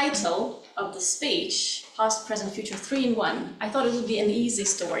the title of the speech, Past, Present, Future 3 in 1, I thought it would be an easy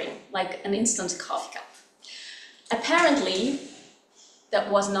story, like an instant coffee cup. Apparently, that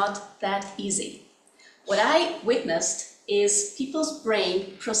was not that easy. What I witnessed is people's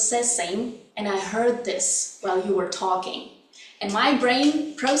brain processing, and I heard this while you were talking, and my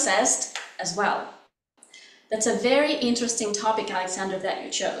brain processed as well. That's a very interesting topic, Alexander, that you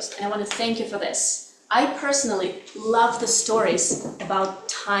chose, and I want to thank you for this. I personally love the stories about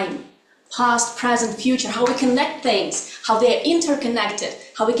time, past, present, future, how we connect things, how they are interconnected,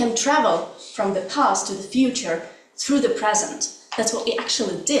 how we can travel from the past to the future through the present. That's what we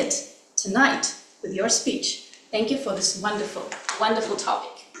actually did tonight with your speech. Thank you for this wonderful, wonderful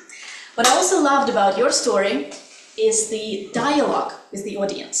topic. What I also loved about your story is the dialogue with the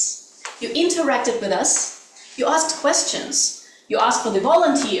audience. You interacted with us, you asked questions, you asked for the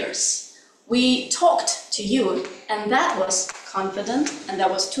volunteers. We talked to you, and that was confident, and that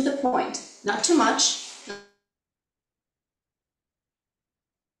was to the point, not too much.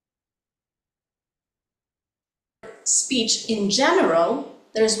 Speech in general,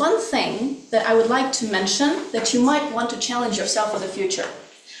 there is one thing that I would like to mention that you might want to challenge yourself for the future.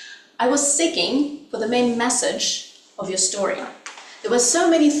 I was seeking for the main message of your story. There were so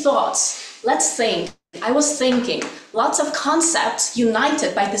many thoughts. Let's think. I was thinking, lots of concepts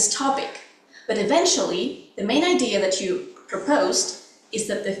united by this topic. But eventually, the main idea that you proposed is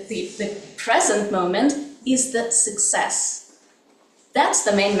that the present moment is the success. That's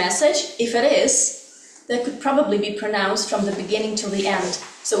the main message. If it is, that could probably be pronounced from the beginning to the end.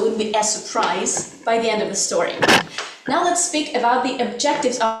 So it would be a surprise by the end of the story. Now let's speak about the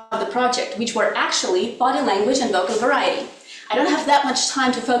objectives of the project, which were actually body language and vocal variety. I don't have that much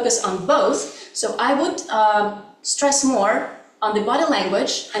time to focus on both, so I would stress more on the body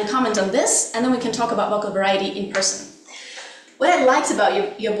language and comment on this, and then we can talk about vocal variety in person. What I liked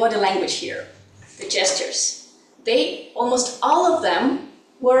about your body language here, the gestures, almost all of them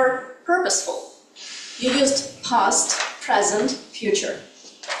were purposeful. You used past, present, future.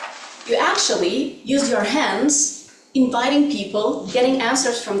 You actually used your hands, inviting people, getting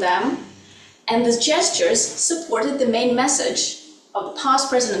answers from them, and the gestures supported the main message of the past,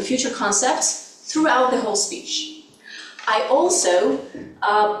 present, and future concepts throughout the whole speech. I also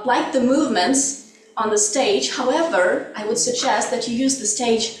like the movements on the stage. However, I would suggest that you use the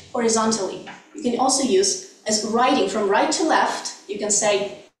stage horizontally. You can also use as writing from right to left. You can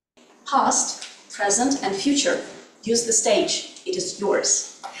say past, present, and future. Use the stage. It is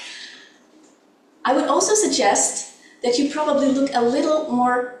yours. I would also suggest that you probably look a little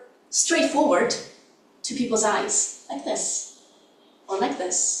more straightforward to people's eyes, like this, or like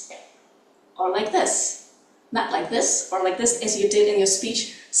this, or like this. Not like this, or like this, as you did in your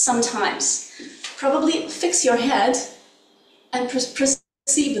speech sometimes. Probably fix your head and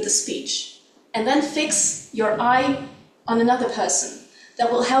proceed with the speech. And then fix your eye on another person.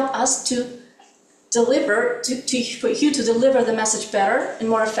 That will help us to deliver, for you to deliver the message better and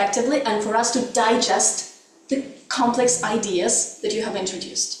more effectively, and for us to digest the complex ideas that you have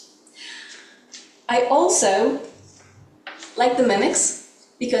introduced. I also like the mimics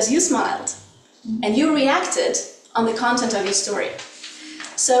because you smiled. And you reacted on the content of your story.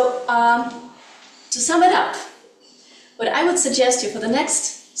 So, to sum it up, what I would suggest you for the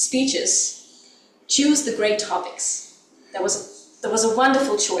next speeches, choose the great topics. That was a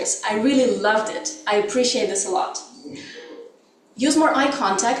wonderful choice. I really loved it. I appreciate this a lot. Use more eye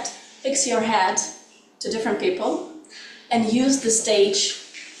contact, fix your head to different people, and use the stage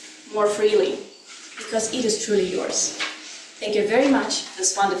more freely, because it is truly yours. Thank you very much for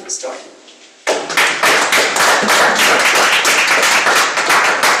this wonderful story.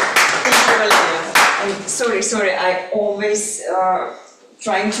 Thank you, Valeria. I'm sorry, I always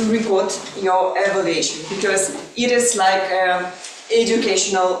trying to record your evaluation because it is like an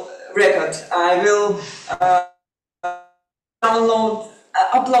educational record. I will download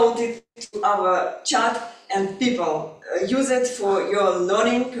upload it to our chat and people use it for your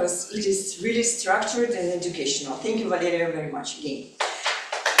learning because it is really structured and educational. Thank you, Valeria, very much again.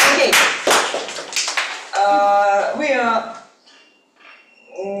 Okay, we are,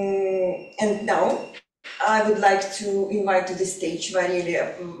 and now I would like to invite to the stage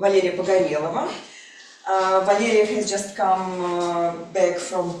Valeria Pogorelova. Valeria has just come back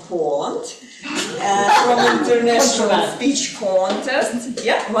from Poland from international speech contest.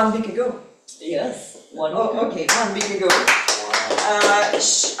 Yeah, 1 week ago. Yes, 1 week ago. Okay, 1 week ago.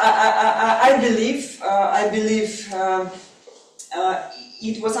 I believe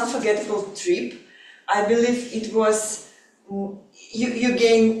it was unforgettable trip. I believe it was you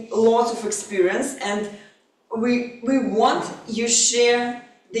gain lots of experience, and we want you share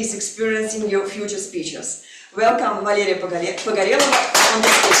this experience in your future speeches. Welcome, Valeria Pogorelova on the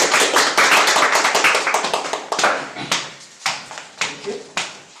stage.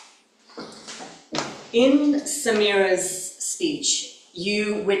 In Samira's speech,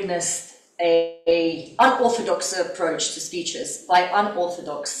 you witnessed an unorthodox approach to speeches. By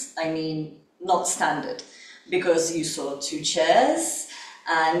unorthodox, I mean not standard, because you saw 2 chairs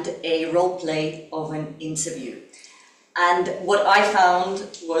and a role play of an interview. And what I found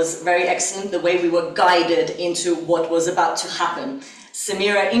was very excellent, the way we were guided into what was about to happen.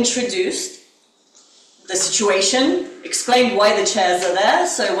 Samira introduced the situation, explained why the chairs are there,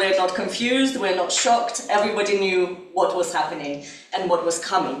 so we're not confused, we're not shocked, everybody knew what was happening and what was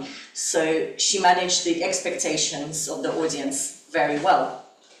coming. So she managed the expectations of the audience very well.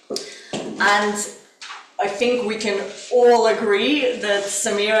 And I think we can all agree that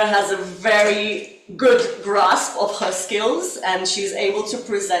Samira has a very good grasp of her skills and she's able to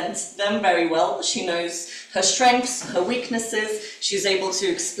present them very well. She knows her strengths, her weaknesses, she's able to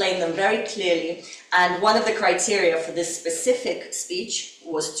explain them very clearly. And one of the criteria for this specific speech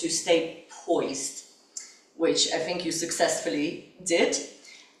was to stay poised, which I think you successfully did.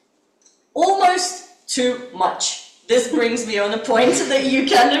 Almost too much. This brings me on a point that you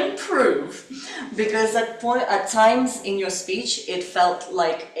can improve, because at times in your speech it felt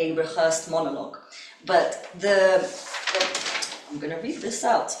like a rehearsed monologue. But I'm going to read this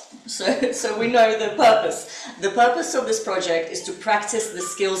out so we know the purpose. The purpose of this project is to practice the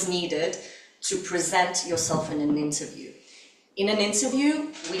skills needed to present yourself in an interview. In an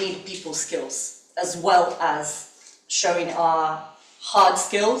interview, we need people skills, as well as showing our hard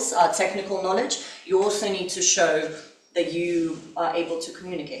skills, our technical knowledge. You also need to show that you are able to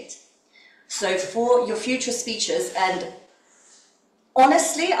communicate. So for your future speeches, and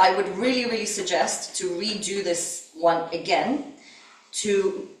honestly, I would really suggest to redo this one again,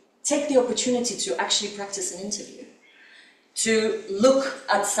 to take the opportunity to actually practice an interview. To look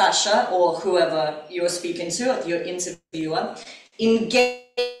at Sasha or whoever you're speaking to, your interviewer, engage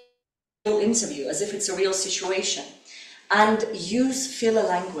in the interview as if it's a real situation, and use filler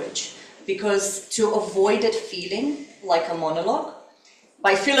language, because to avoid it feeling like a monologue,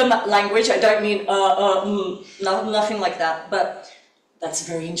 by filler language I don't mean nothing like that, but that's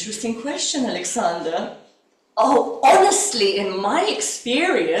a very interesting question, Alexander. Oh, honestly, in my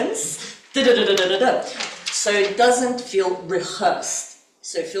experience, so it doesn't feel rehearsed,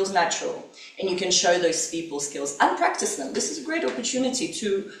 so it feels natural, and you can show those people skills and practice them. This is a great opportunity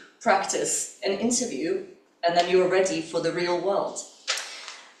to practice an interview, and then you're ready for the real world.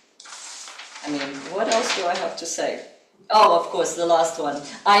 I mean, what else do I have to say? Oh, of course, the last one.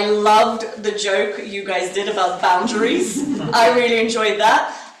 I loved the joke you guys did about boundaries. I really enjoyed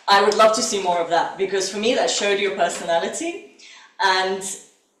that. I would love to see more of that, because for me that showed your personality. And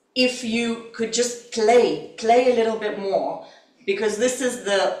if you could just play a little bit more, because this is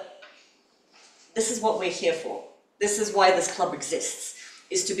what we're here for. This is why this club exists,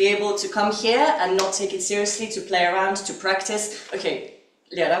 is to be able to come here and not take it seriously, to play around, to practice. Okay,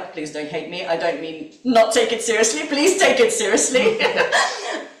 Lera, please don't hate me. I don't mean not take it seriously. Please take it seriously.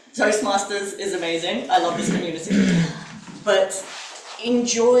 Toastmasters is amazing. I love this community. But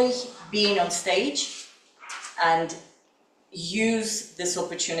enjoy being on stage and use this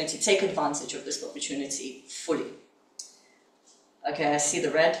opportunity. Take advantage of this opportunity fully. Okay, I see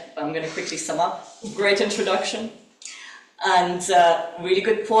the red, but I'm going to quickly sum up. Great introduction. And really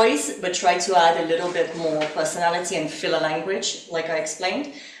good poise, but try to add a little bit more personality and filler language, like I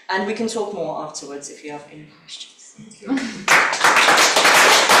explained. And we can talk more afterwards if you have any questions. Thank you. So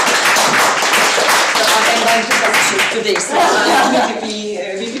I'm going to participate today. So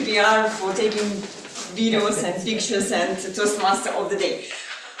VPPR for taking videos and pictures and Toastmaster of the day.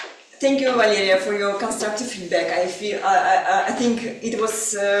 thank you, Valeria, for your constructive feedback. I think it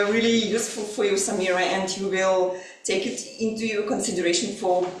was really useful for you, Samira, and you will take it into your consideration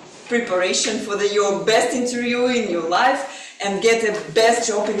for preparation for your best interview in your life and get the best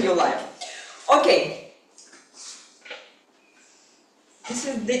job in your life. Okay. This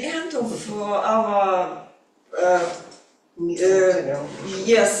is the end of our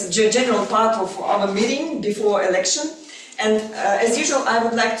general part of our meeting before election. And as usual, I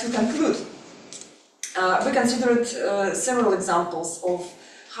would like to conclude. We considered several examples of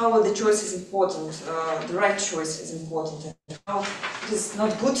how the choice is important, the right choice is important, and how it is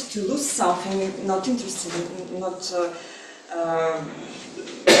not good to lose something not interesting, not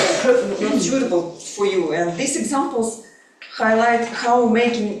suitable for you. And these examples highlight how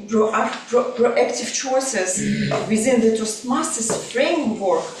making proactive choices within the Toastmasters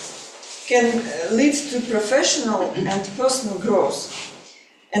framework can lead to professional and personal growth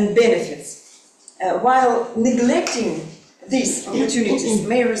and benefits, while neglecting these opportunities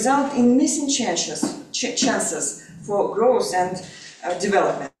may result in missing chances for growth and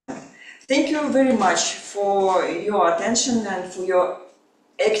development. Thank you very much for your attention and for your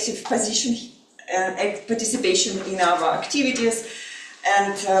active participation in our activities,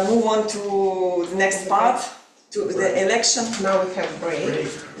 and move on to the next part, to the election. Now we have break.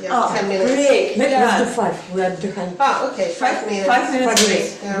 Yeah, 10 minutes. break. Let's do 5. We are behind. Okay, 5 minutes. 5 minutes break.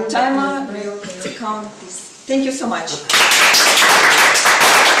 Yeah. Timer to count this. Thank you so much.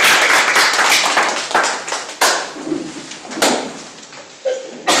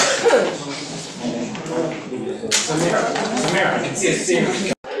 Samira, I can see a scene.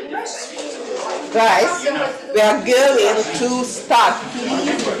 Guys, we are going to start.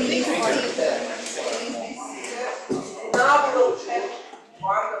 Please be seated. Now we will check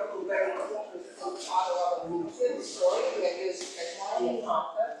wonderful, very interesting part of our meeting. Sorry, we are going to check one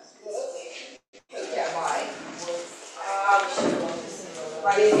after. Okay, bye.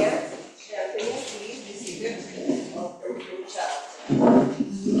 Valeria, Anthony, please be seated.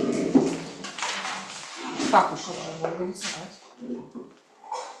 Так уж организовать.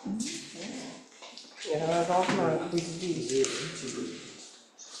 Она должна быть здесь.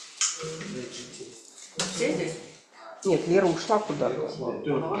 Все здесь? Нет, Лера ушла куда-то.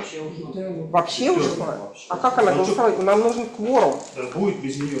 Вообще ушла? А как она голосовать? Нам нужен кворум. Да будет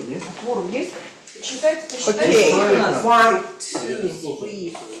без нее, нет? Кворум есть? Считайте, Окей. 1, 2,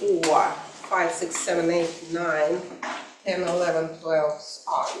 3, 4, 5, 6, 7, 8, 9, 10, 11, 12.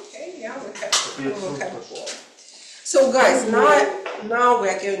 Okay, yeah, we have four. So guys, now we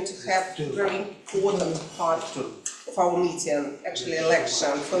are going to have a very important part of our meeting, actually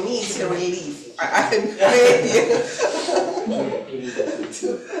election. For me it's a relief. I'm ready.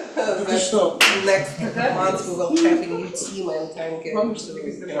 Next month we will have a new team and I'm going to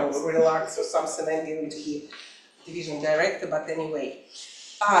relax or something. I'm going to be division director, but anyway.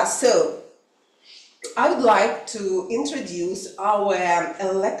 So I would like to introduce our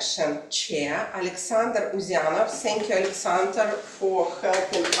election chair, Alexander Uzyanov. Thank you, Alexander, for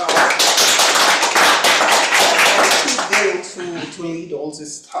helping us. And he's going to lead all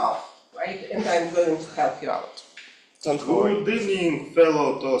this stuff, right? And I'm going to help you out. Don't worry. Good evening,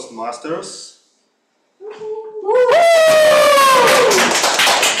 fellow Toastmasters.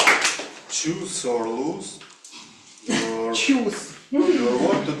 Choose or lose. Choose. Your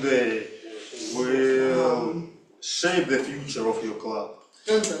work today will shape the future of your club.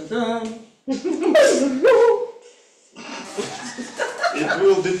 Dun, dun, dun. It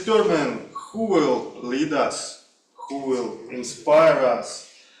will determine who will lead us, who will inspire us,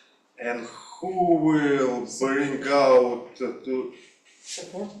 and who will bring out to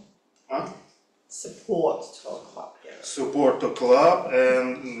support to our club. Yeah. Support the club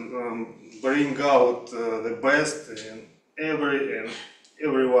and bring out the best in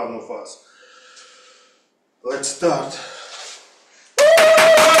every one of us. Let's start.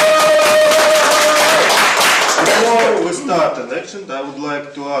 Before we start election, I would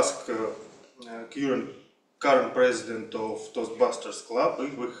like to ask current president of Toastbusters Club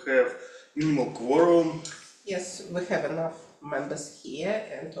if we have minimal quorum. Yes, we have enough members here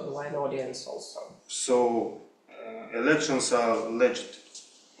and online audience also. So elections are legitimate.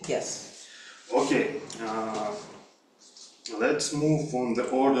 Yes. Okay. Let's move on the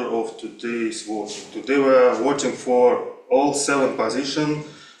order of today's voting. Today we are voting for all 7 positions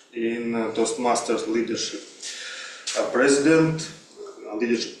in Toastmasters leadership. President,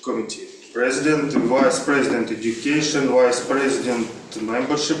 leadership committee. President, Vice President Education, Vice President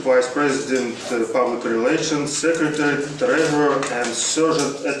Membership, Vice President Public Relations, Secretary, Treasurer and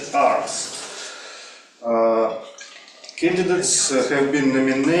Sergeant at Arms. Candidates have been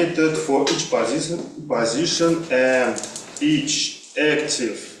nominated for each position, and each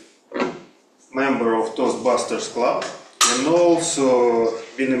active member of Toastbusters Club can also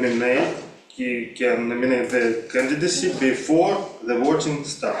be nominated. He can nominate the candidacy before the voting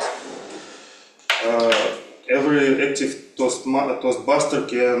starts. Every active Toastbuster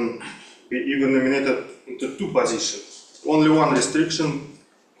can be even nominated into 2 positions. Only one restriction: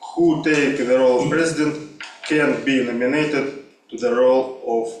 who take the role of president can be nominated to the role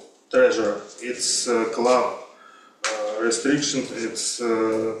of treasurer. It's a club restriction, it's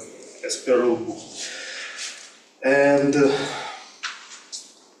as per rule book. And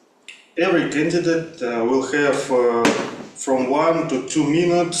every candidate will have from 1 to 2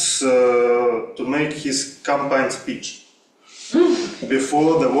 minutes to make his campaign speech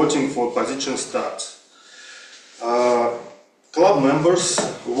before the voting for position starts. Club members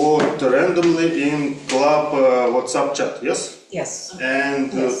vote randomly in club WhatsApp chat, yes? Yes.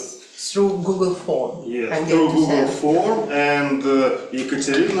 And through Google Form. yes, through Google Form, and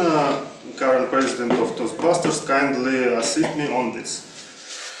Ekaterina, current president of Toastbusters, kindly assist me on this.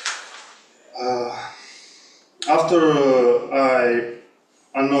 After I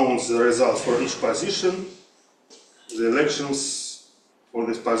announce the results for each position, the elections for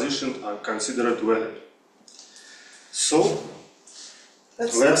this position are considered valid. So,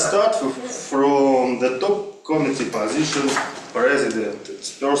 let's start from the top committee position, president.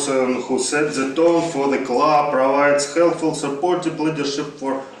 It's person who sets the tone for the club, provides helpful, supportive leadership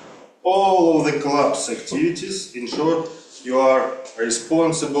for all of the club's activities. In short, you are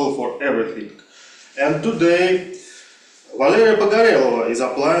responsible for everything. And today, Valeria Pogorelova is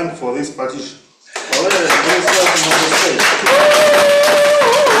applying for this position. Valeria, please welcome on the stage.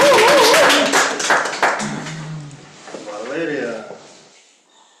 Valeria,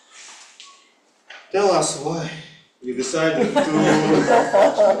 tell us why you decided to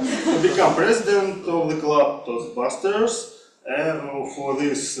become president of the club Toastbusters and for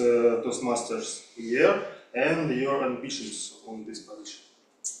this Toastmasters year, and your ambitions on this position.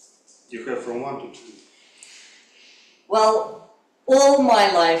 You have from 1 to 2. Well, all my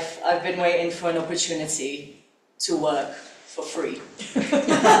life I've been waiting for an opportunity to work for free.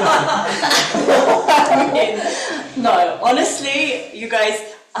 No, honestly, you guys,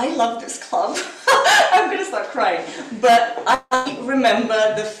 I love this club. I'm gonna start crying. But I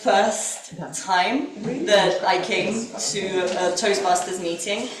remember the first time that I came to a Toastmasters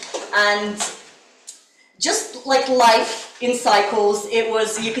meeting, and just like life in cycles, it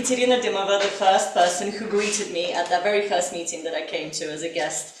was Ekaterina Dimova, the first person who greeted me at that very first meeting that I came to as a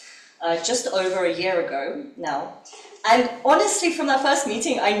guest just over a year ago now. And honestly, from that first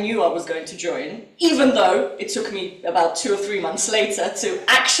meeting, I knew I was going to join, even though it took me about 2 or 3 months later to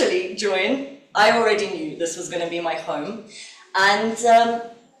actually join. I already knew this was going to be my home. And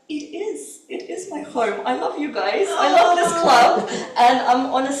it is my home. I love you guys. I love this club. And I'm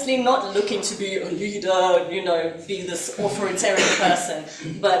honestly not looking to be a leader, you know, be this authoritarian person.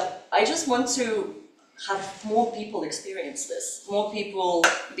 But I just want to have more people experience this. More people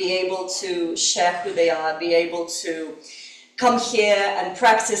be able to share who they are, be able to come here and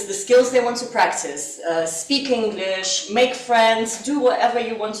practice the skills they want to practice. Speak English, make friends, do whatever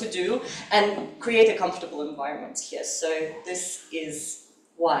you want to do, and create a comfortable environment here. So this is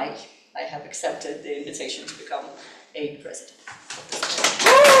why I have accepted the invitation to become a president.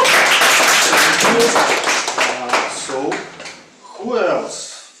 So, who else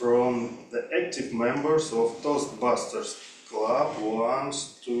from the active members of Toastbusters Club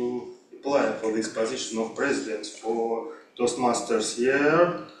wants to apply for this position of president for Toastmasters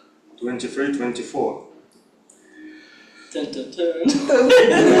year 23-24? Dun, dun, dun.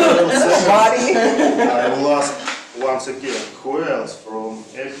 I will ask once again, who else from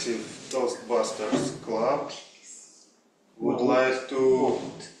active Toastbusters Club would like to...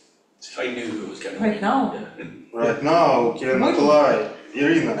 I knew who was going to Right now? Right now, can apply.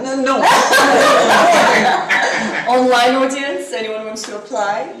 Irina. No. Online audience, anyone wants to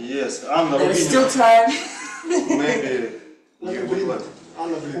apply? Yes, Anna. There's still time. Maybe you would like.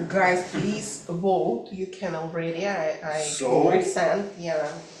 Guys, please vote. You can already. I So? already sent.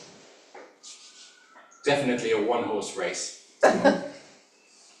 Yeah. Definitely a one-horse race.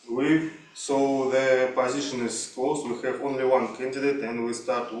 So the position is closed. We have only one candidate, and we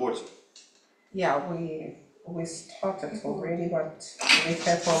start voting. Yeah, we started already, but we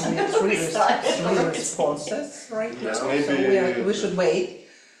have only three responses right Yes, now. maybe So we should wait.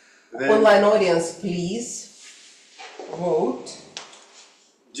 Then- Online audience, please vote.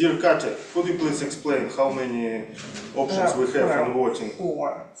 Dear Katya, could you please explain how many options we have in voting?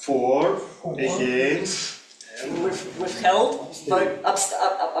 Four. Four. Against. Withheld, vote,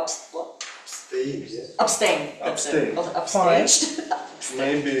 what? Abstain, yeah. Abstain. That's it. Abstain. Abstained.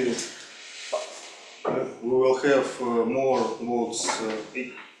 Maybe we will have more votes.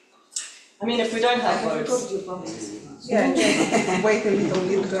 I mean, if we don't have votes. Yeah, just wait a little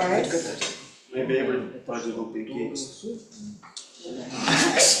bit, guys. Maybe everybody will be against.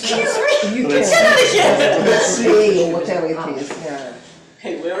 Excuse me? You Let's say whatever it is, yeah.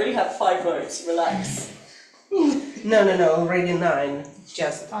 Hey, we already have 5 votes, relax. No, already 9.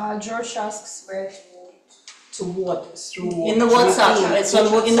 Just George asks where to what? Through in the WhatsApp chat. It's in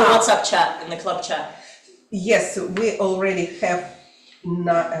the WhatsApp chat, in the club chat. Yes, we already have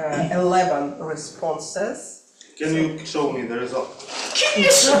 11 responses. Can you show me the result? Can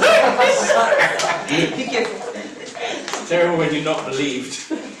you show me the result? Be careful. It's terrible when you're not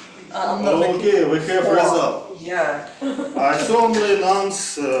believed. Okay, we have result. Yeah. I solemnly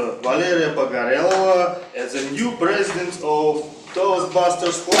announce Valeria Pogorelova as the new president of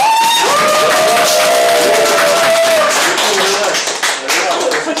Toastbusters Club.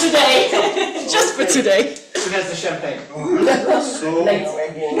 For today. Just for today. Who has the champagne? So, we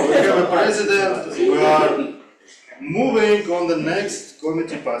have a president. We are moving on the next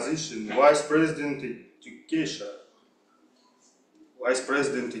committee position, Vice President Education. Vice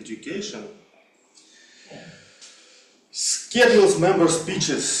President Education schedules member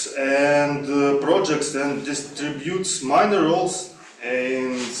speeches and projects and distributes minor roles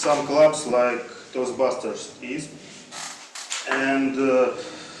in some clubs like Toastbusters is. And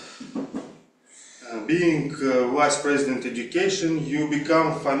being Vice President Education, you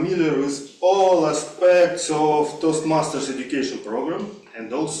become familiar with all aspects of Toastmasters education program,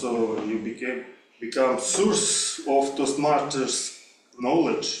 and also you become source of Toastmasters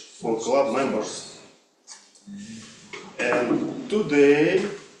knowledge for club members. And today,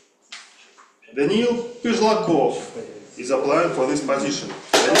 Daniil Pizhlakov is applying for this position.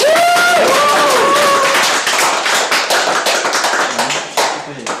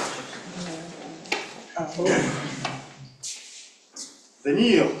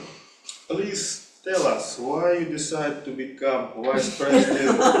 Daniil, please tell us why you decided to become Vice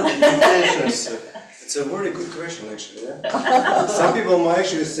President of Education. It's a very good question, actually. Yeah? Some people might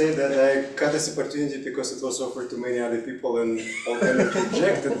actually say that I got this opportunity because it was offered to many other people and all kind of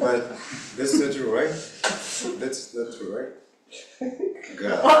rejected, but that's not true, right? That's not true, right?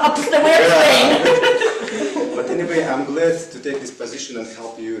 God. But anyway, I'm glad to take this position and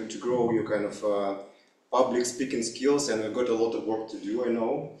help you to grow your kind of public speaking skills, and we've got a lot of work to do, I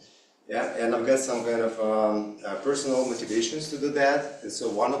know. Yeah, and I've got some kind of personal motivations to do that, and so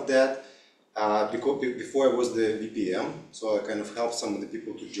one of that, because before I was the VPM, so I kind of helped some of the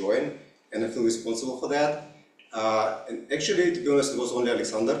people to join, and I feel responsible for that. And actually, to be honest, it was only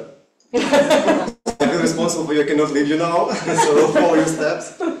Alexander. I feel responsible for you, I cannot leave you now, so I'll follow your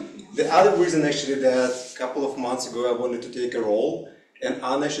steps. The other reason actually that a couple of months ago I wanted to take a role, and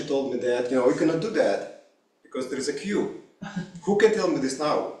Anna, she told me that, you know, you cannot do that, because there is a queue. Who can tell me this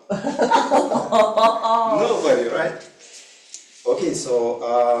now? Nobody, right? Okay, so,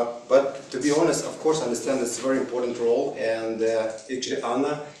 but to be honest, of course, I understand it's a very important role, and actually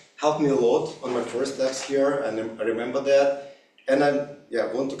Anna helped me a lot on my first steps here, and I remember that. And I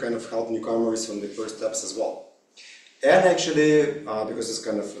want to kind of help newcomers on the first steps as well. And actually, because it's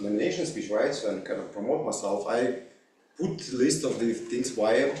kind of a nomination speech, right, so I kind of promote myself, I put a list of the things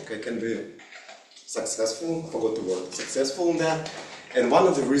why I can be successful, I forgot the word, successful in that. And one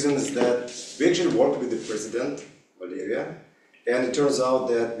of the reasons is that we actually worked with the president, Valeria, and it turns out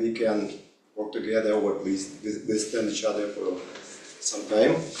that we can work together, or at least withstand each other for some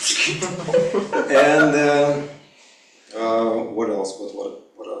time. And what else? What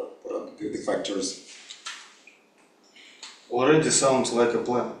are the factors? Already sounds like a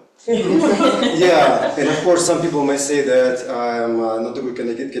plan. Yeah, and of course some people may say that I'm not a good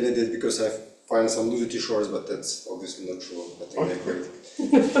candidate because I find some loser t-shirts, but that's obviously not true. I think they're great.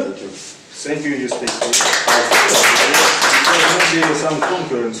 Thank you. Thank you, Eustace. There may be some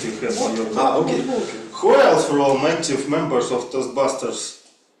concurrence you have on your club. Okay. Who else from active members of Toastbusters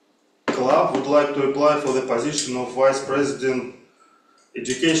Club would like to apply for the position of Vice President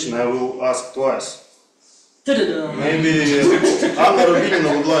Education? I will ask twice. Maybe Anna Rubinina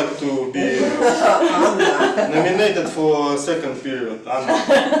would like to be nominated for a second period. Anna,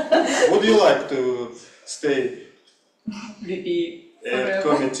 would you like to stay VP at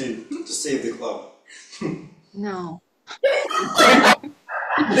committee? To save the club. No.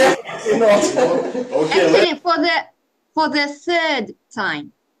 Okay, actually, for the third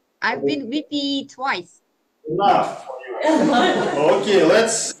time, I've been VP twice. Enough for you. Okay,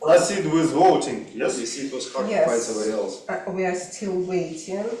 let's proceed with voting. Yes? You see, it was hard to Yes. find somebody else. We are still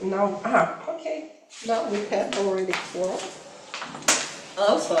waiting. Now, okay. Now we have already four. That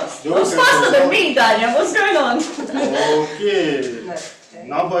was fast. Do That was we have faster to than vote? me, Daniel. What's going on? Okay.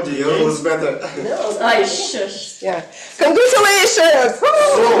 Nobody Yours was else. better. Ay, shush. Yeah. Congratulations! So,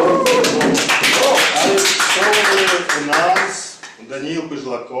 I shortly announce Daniil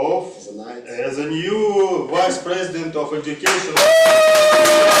Pyzhlakov as a new Vice President of Education.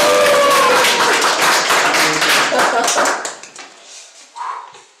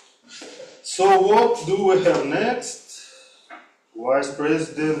 So what do we have next? Vice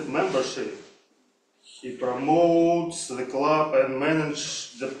President membership. He promotes the club and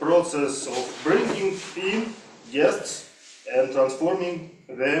manages the process of bringing in guests and transforming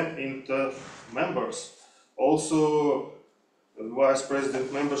them into members. Also, the Vice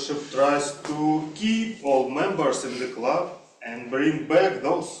President membership tries to keep all members in the club and bring back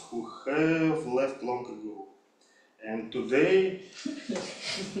those who have left long ago. And today,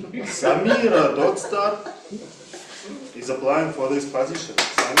 Samira Dotstar is applying for this position.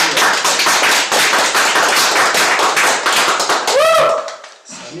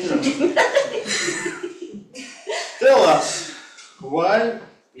 Samira, tell us why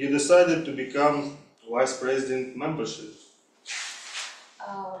you decided to become Vice President membership.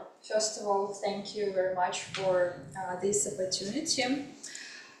 First of all, thank you very much for this opportunity.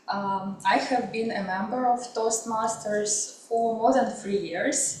 I have been a member of Toastmasters for more than 3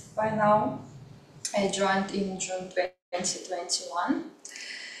 years by now. I joined in June 2021,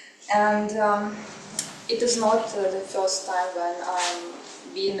 and it is not the first time when I'm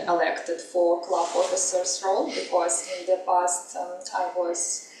being elected for club officer's role, because in the past I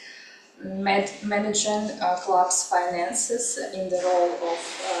was managing club's finances in the role of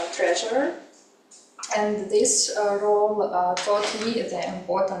treasurer. And this role taught me the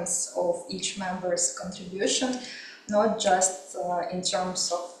importance of each member's contribution, not just in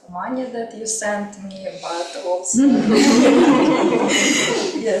terms of money that you sent me, but also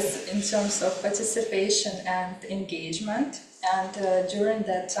yes, in terms of participation and engagement. And during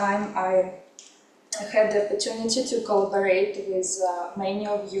that time, I had the opportunity to collaborate with many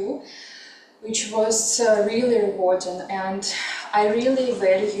of you, which was really rewarding, and I really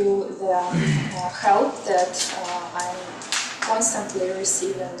value the help that I'm constantly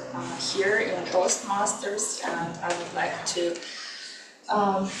receiving here in Toastmasters, and I would like to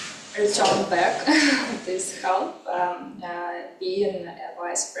return back this help, being a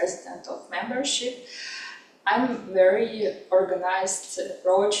Vice President of membership. I'm very organized,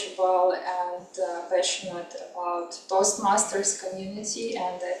 approachable, and passionate about Toastmasters community,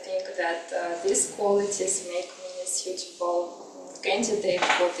 and I think that these qualities make me a suitable candidate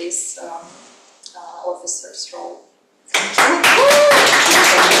for this officer's role.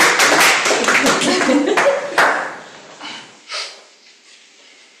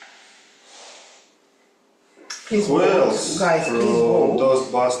 Who else guys, from please vote.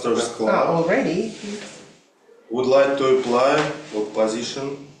 Toastbusters Club Already? would like to apply for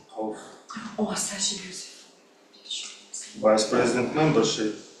position of Oh, such a beautiful. Vice President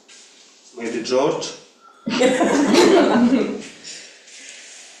membership? Maybe George?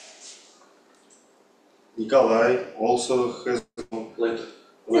 Nikolai also has Later.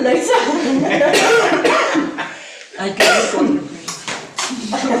 I can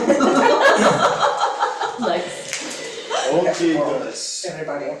Okay, guys.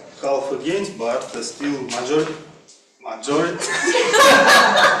 Everybody. Half against, but still majority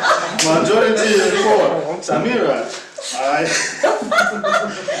for Samira.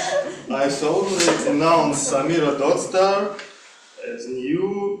 I solemnly announce Samira Dotstar as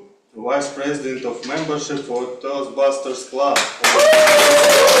new Vice President of Membership for Toastbusters Club.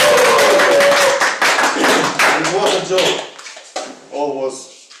 It was a joke. All was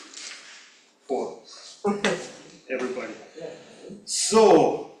for everybody.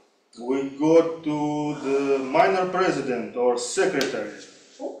 So, we go to the minor president or secretary.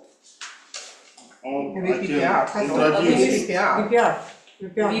 Oh, I can introduce. VPR.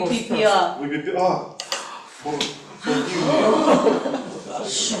 VPPR.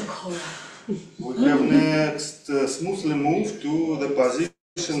 We have next smoothly moved to the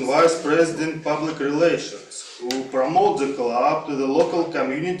position Vice President Public Relations, who promote the club to the local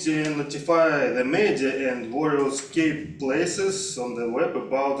community and notify the media and various key places on the web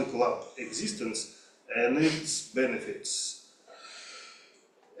about the club existence and its benefits.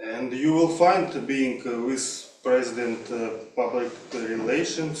 And you will find, being Vice President Public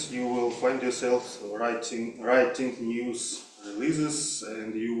Relations, you will find yourself writing news releases,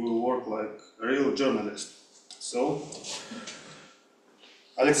 and you will work like a real journalist. So,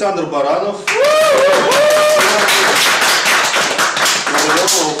 Alexander Baranov,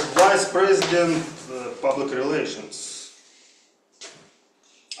 Vice President Public Relations.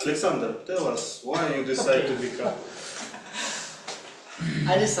 Alexander, tell us why you decided to become.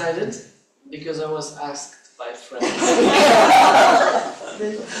 I decided because I was asked by friends.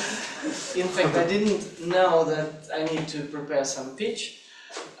 In fact, I didn't know that I need to prepare some pitch,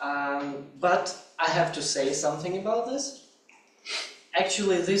 but I have to say something about this.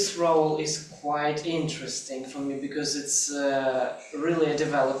 Actually, this role is quite interesting for me because it's really a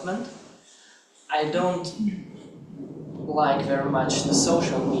development. I don't like very much the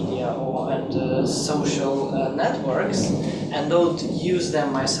social media and social networks and don't use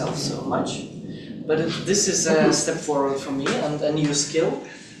them myself so much. But this is a step forward for me and a new skill,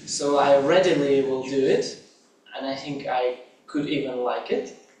 so I readily will do it, and I think I could even like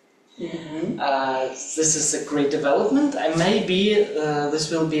it. This is a great development, and maybe this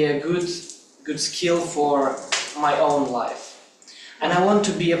will be a good skill for my own life. And I want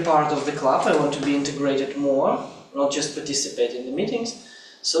to be a part of the club, I want to be integrated more, not just participate in the meetings.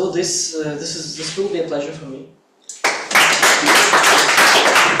 So this will be a pleasure for me.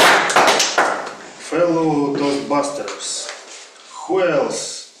 Fellow Toastbusters, who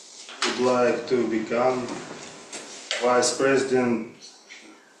else would like to become Vice President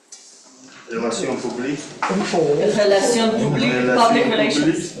Relations Publiques?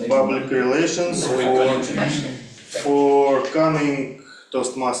 Public Relations for coming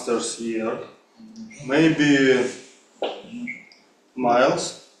Toastmasters year. Maybe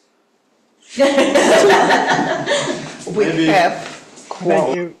Miles? We have.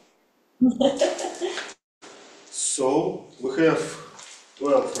 Thank you. So we have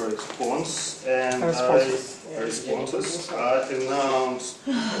 12 responses, and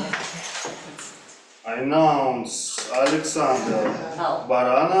I announce Alexander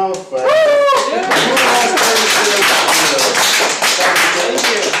Baranov.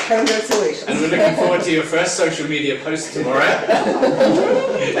 Congratulations. And we're looking forward to your first social media post tomorrow,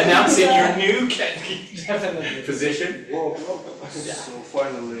 announcing your new position. So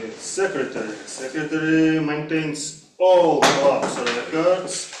finally, secretary. Secretary maintains all club's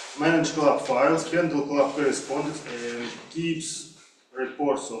records, manages club files, handles club correspondence, and keeps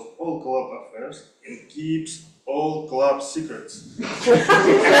reports of all club affairs, and keeps all club secrets.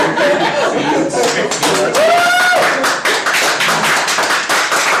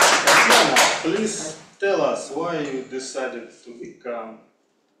 Please tell us why you decided to become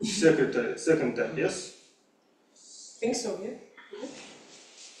secretary, second time, yes? Think so, yeah.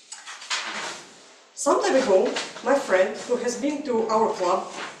 Some time ago, my friend, who has been to our club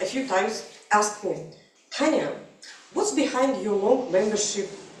a few times, asked me, Tanya, what's behind your long membership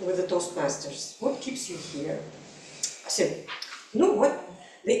with the Toastmasters? What keeps you here? I said, you know what?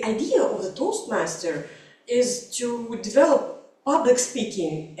 The idea of the Toastmaster is to develop public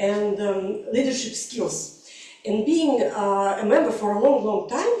speaking and leadership skills. And being a member for a long, long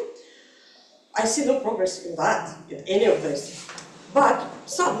time, I see no progress in that, in any of this. But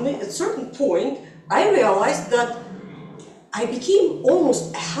suddenly, at a certain point, I realized that I became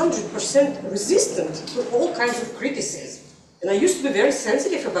almost 100% resistant to all kinds of criticism. And I used to be very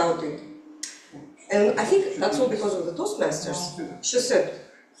sensitive about it. And I think that's all because of the Toastmasters. She said,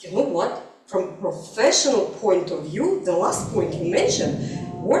 you know what? From a professional point of view, the last point you mentioned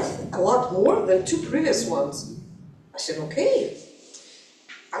worth a lot more than two previous ones. I said, okay.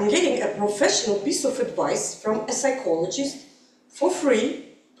 I'm getting a professional piece of advice from a psychologist for free,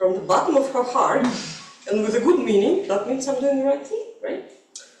 from the bottom of her heart, and with a good meaning. That means I'm doing the right thing, right?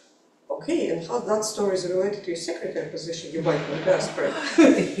 Okay, and how that story is related to your secretary position, you might want to ask, right?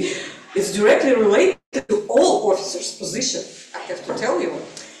 It's directly related to all officers' position, I have to tell you.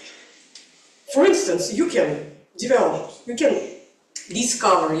 For instance, you can develop, you can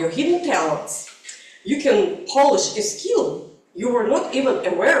discover your hidden talents, you can polish a skill you were not even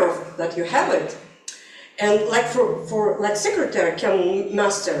aware of that you have it. And like like secretary can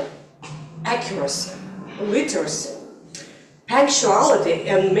master accuracy, literacy, punctuality,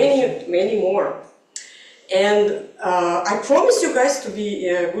 and many more. And I promise you guys to be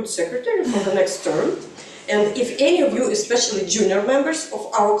a good secretary for the next term. And if any of you, especially junior members of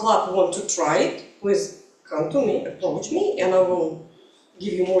our club, want to try it, please come to me, approach me, and I will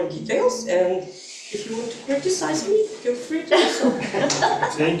give you more details. And if you want to criticize me, feel free to do so.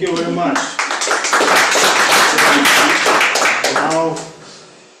 Thank you very much. Now,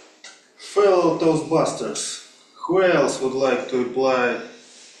 fellow Toastbusters, who else would like to apply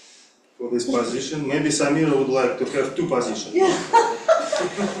for this position? Maybe Samira would like to have two positions. Yeah.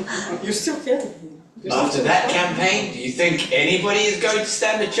 You still can. After that campaign, do you think anybody is going to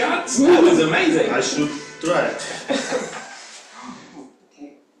stand a chance? That was amazing. I should try it.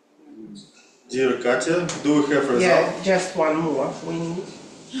 Dear Katya, do we have result? Yeah, just one more we need.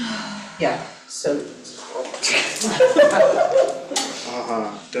 Yeah, so.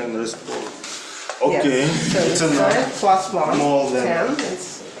 10 response. Okay, yes. So it's enough. Plus one, More than 10.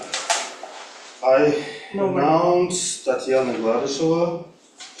 It's I announce Tatiana Gladisheva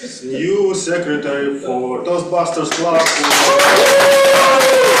as new secretary for Toastbusters Club.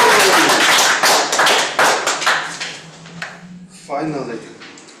 Finally,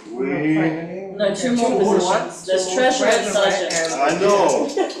 No, two more positions. There's treasurer and sergeant. I know.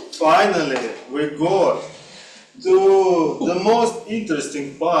 Finally, we got to the most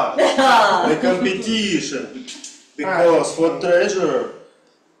interesting part, the competition. Because for treasurer,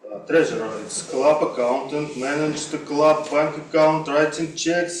 it's club accountant, manage the club bank account, writing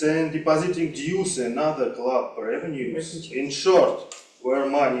checks and depositing dues and other club revenues. In short, where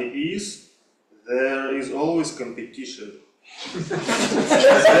money is, there is always competition.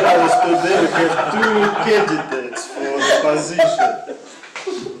 Whereas today we have two candidates for the position.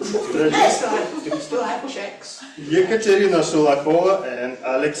 Do we still have checks? Ekaterina Shulakova and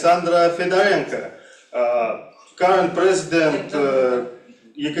Alexandra Fedorenko. Current president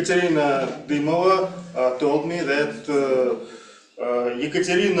Ekaterina Dymova told me that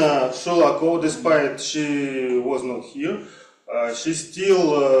Ekaterina Shulakova, despite she was not here, she's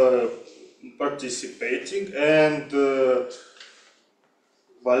still participating, and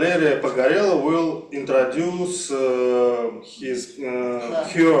Valeria Pogorela will introduce her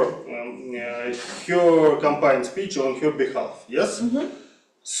campaign speech on her behalf. Yes?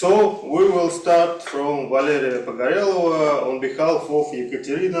 So we will start from Valeria Pogorelova on behalf of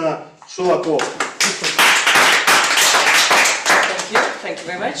Ekaterina Shulakova. Thank you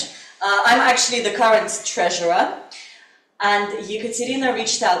very much. I'm actually the current treasurer, and Ekaterina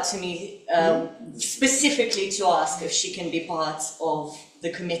reached out to me specifically to ask if she can be part of the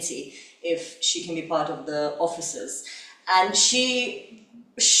committee, if she can be part of the officers. And she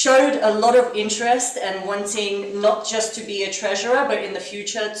showed a lot of interest and wanting not just to be a treasurer, but in the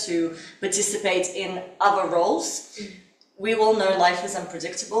future to participate in other roles. We all know life is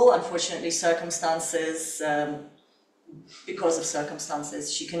unpredictable. Unfortunately, because of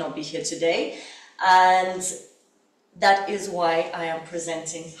circumstances, she cannot be here today. And that is why I am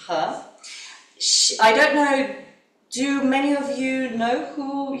presenting her. I don't know, do many of you know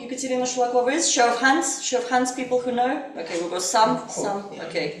who Ekaterina Shulakova is? Show of hands, people who know? Okay, we'll go some,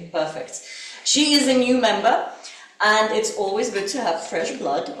 okay, perfect. She is a new member, and it's always good to have fresh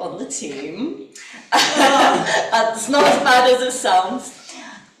blood on the team. It's not as bad as it sounds,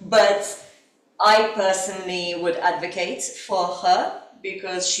 but I personally would advocate for her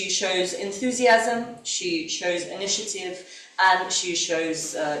because she shows enthusiasm, she shows initiative, and she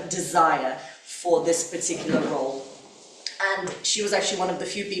shows desire for this particular role. And she was actually one of the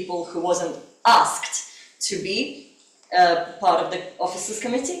few people who wasn't asked to be part of the officers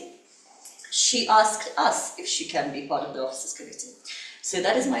committee. She asked us if she can be part of the officers committee. So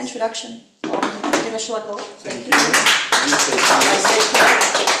that is my introduction on Ekaterina Shulakova. Thank you.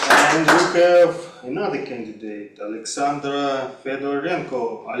 And we have another candidate, Alexandra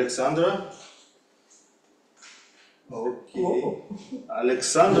Fedorenko. Alexandra? Okay.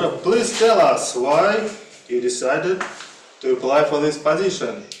 Alexandra, please tell us why you decided to apply for this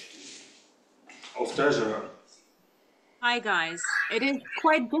position of treasurer. Hi guys, it is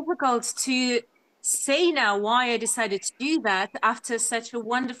quite difficult to say now why I decided to do that after such a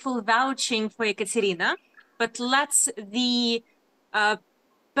wonderful vouching for Ekaterina, but let's the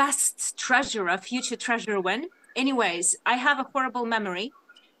best treasurer, future treasurer win. Anyways, I have a horrible memory,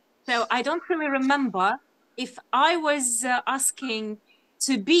 so I don't really remember if I was asking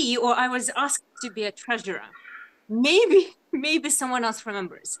to be or I was asked to be a treasurer. Maybe someone else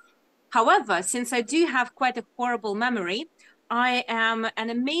remembers. However, since I do have quite a horrible memory, I am an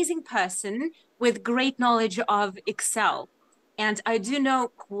amazing person with great knowledge of Excel. And I do know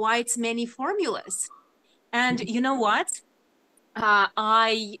quite many formulas. And you know what?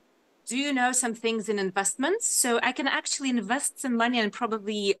 I do know some things in investments, so I can actually invest some money and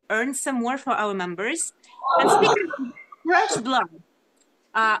probably earn some more for our members. And speaking of fresh blood,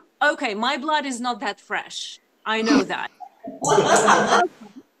 okay, my blood is not that fresh. I know that.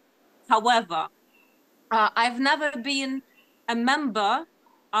 However, I've never been a member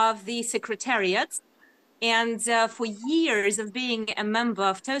of the Secretariat, and for years of being a member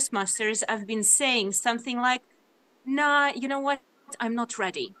of Toastmasters, I've been saying something like, nah, you know what, I'm not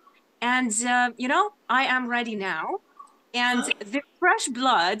ready. And, I am ready now. And the fresh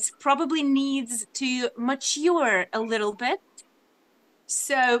blood probably needs to mature a little bit.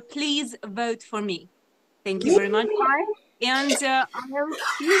 So please vote for me. Thank you very much, guys. And I'll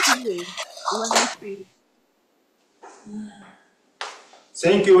choose you when I see.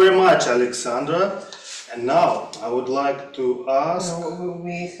 Thank you very much, Alexandra. And now I would like to ask. No,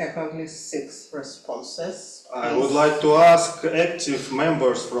 we have only 6 responses. I would like to ask active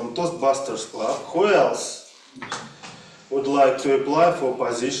members from Toastbusters Club, who else would like to apply for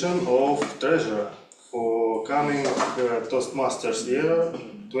position of treasurer for coming Toastmasters year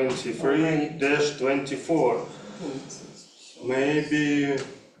 23-24? Maybe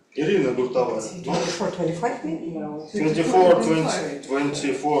Irina Gurtova. 24-25 maybe? No. 24,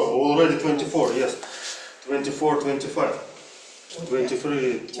 already 24, yes. 24-25.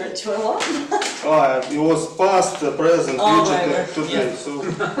 23. 21? It was past, present, future, today. Yeah.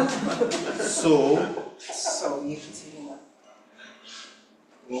 So Yekaterina.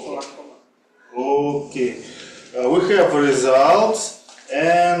 okay. We have results,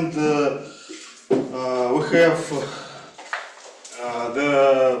 and we have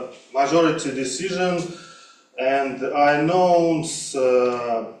the majority decision, and I announce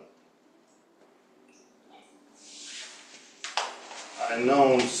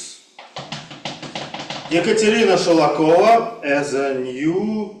Yekaterina Sholakova as a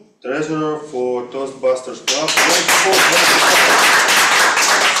new treasurer for Toastbusters Club 24-25.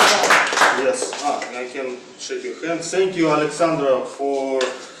 Yes, I can shake your hand. Thank you, Alexandra, for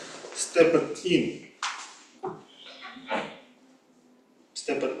stepping in.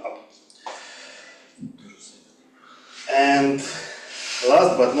 Stepping up. And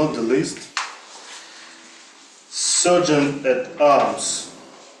last but not the least, Sergeant at Arms.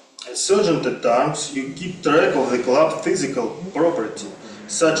 As Sergeant at Arms, you keep track of the club physical property,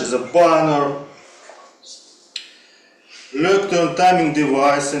 such as a banner, lectern timing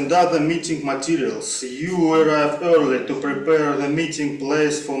device and other meeting materials. You arrive early to prepare the meeting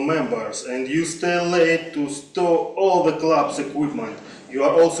place for members, and you stay late to store all the club's equipment. You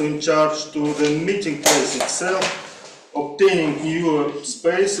are also in charge to the meeting place itself, obtaining your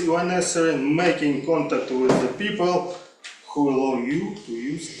space when necessary, and making contact with the people who allow you to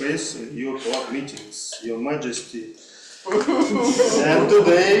use space in your club meetings, Your Majesty. And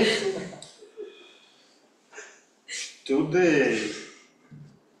today,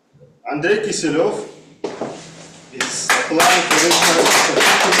 Andrei Kiselev is applying for this position.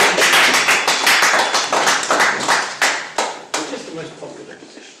 Which is the most popular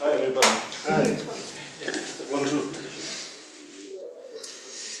position? Hi everybody. Hi. Bonjour.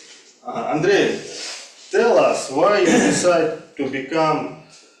 Andrei, tell us why you decide to become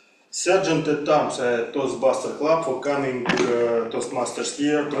Sergeant at Arms at Toastbusters Club for coming Toastmasters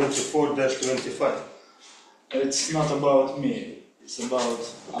year 24-25. It's not about me, it's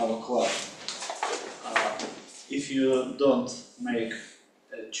about our club. If you don't make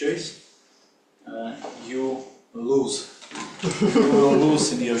a choice, you lose. You will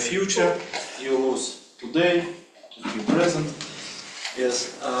lose in your future, you lose today, to be present.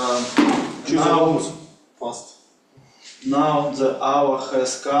 Yes. Now the hour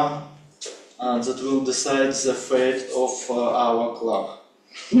has come that will decide the fate of our club.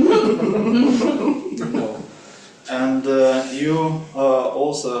 No. And you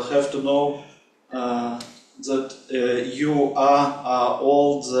also have to know that you are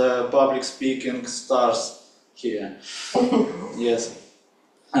all the public speaking stars here. Yes.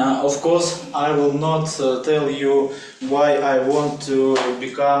 Of course, I will not tell you why I want to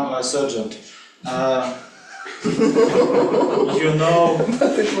become a sergeant. You know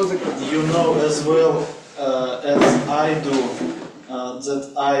as well as I do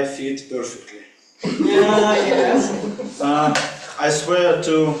that I fit perfectly. Yes. I swear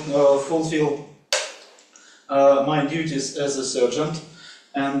to fulfill my duties as a sergeant,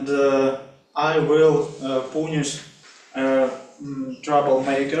 and I will punish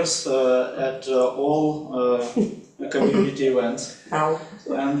troublemakers at all community events. How?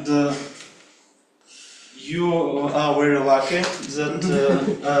 And you are very lucky that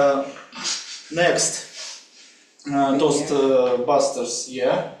next Toastbusters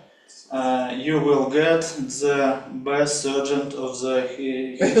year you will get the best sergeant of the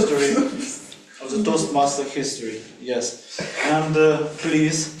history of the Toastmaster history. Yes, and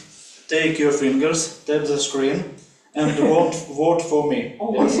please take your fingers, tap the screen, and vote for me.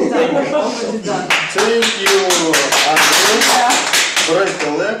 Yes. Thank you, Andrei. Break a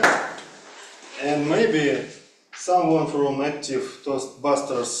leg. And maybe someone from active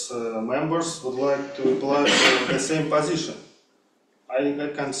Toastbusters members would like to apply for the same position. I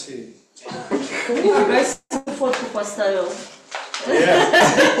can see. You guys фотку поставил. Yeah.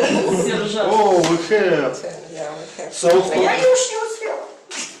 Сержант. Oh, we have. Yeah, we have. So, Я не успела.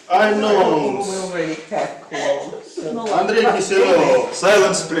 I know. We already have quorum. Andrei Kiselov.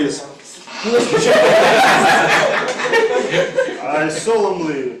 Silence, please. I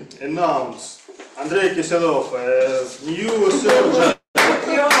solemnly announce Andrei Kiselov as new sergeant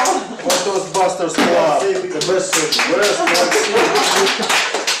for Toastbusters Club. The best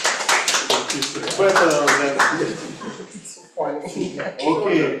better than. Okay.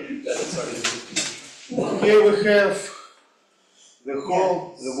 Here we have the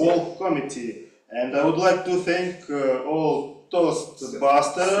whole committee, and I would like to thank all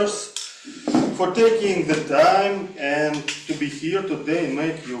Toastbusters for taking the time and to be here today and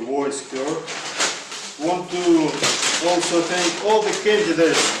make your voice heard. Want to also thank all the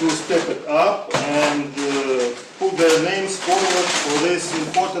candidates who stepped up and put their names forward for these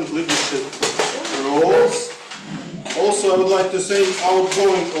important leadership roles. Also, I would like to thank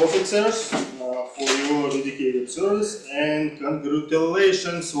outgoing officers for your dedicated service, and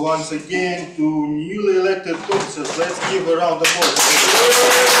congratulations once again to newly elected officers. Let's give a round of applause.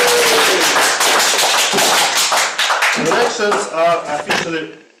 Elections are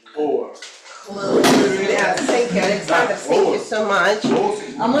officially over. Yeah, thank you, Alexander. Thank you so much.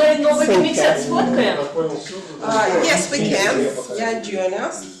 А мы новый комитет сфоткаем? Yes, we can. Yeah, join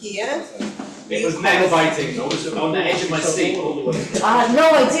us here. It was neck biting. I was on the edge of my seat all the way. I had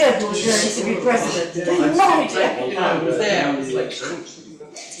no idea who was going to be president. I had no idea.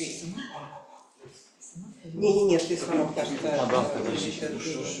 Не, ты сама,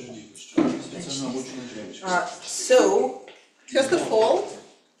 So, first of all,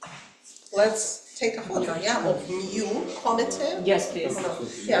 let's take a photo, yeah, of new committee. Yes, please.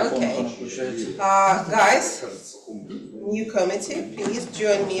 Yeah, okay. Guys, new committee, please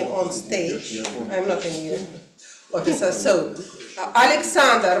join me on stage. I'm not a new officer. So,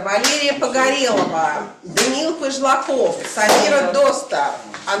 Александр, Валерия Погорелова, Даниил Пыжлаков, Самира Доста,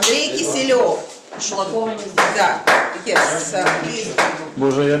 Андрей Киселев. Шлакова не здесь. Да, yes, please.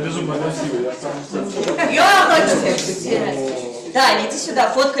 Боже, я безумно красивый. Я хочу. Даня, иди сюда,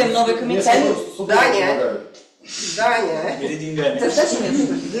 фоткаем новый комитет. Даня. Даня. Перед деньгами. Ты знаешь, нет?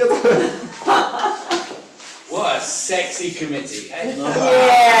 What a sexy committee, hey?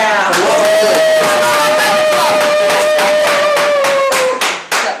 Yeah.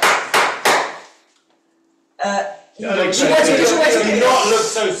 Do not look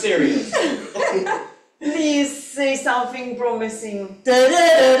so serious. Please say something promising. Yeah,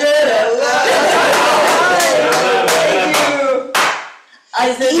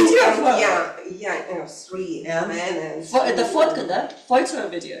 three men and... Это фотка, да? Фото or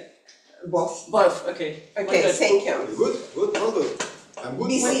video? Both. Both, okay. Okay, thank you. Good, all good. I'm good.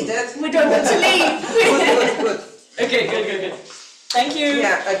 Be seated. We don't want to leave. Good. Okay, good. Thank you.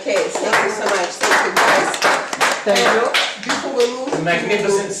 Yeah, okay, thank you so much. Thank you, guys. Thank you. Before we move The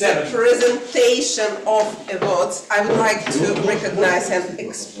Magnificent to Seven. the presentation of awards, I would like to recognize and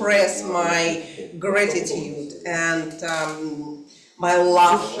express my gratitude and my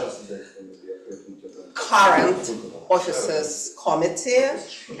love current officers committee,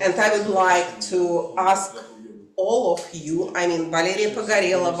 and I would like to ask all of you, I mean Valeria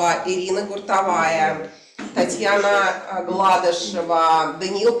Pogorelova, Irina Gurtovaya, Tatiana Gladышeva,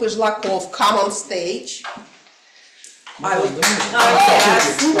 Daniil Pyzhlakov, come on stage. I would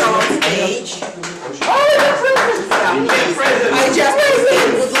come on stage. I just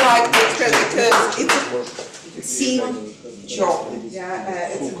would like to express because it's a team job.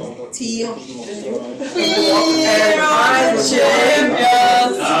 Yeah, it's a team work, and I'm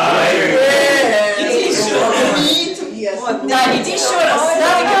champions. Да, иди еще раз.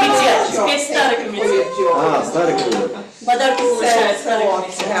 Старый комитет. Теперь старый комитет. Старый комитет. Подарки получает старый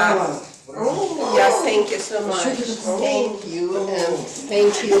комитет. Yes, thank you so much. Thank you, and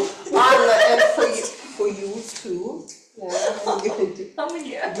thank you, Anna, and for you too. Yeah, thank you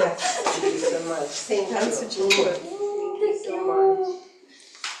so much. Thank you so much.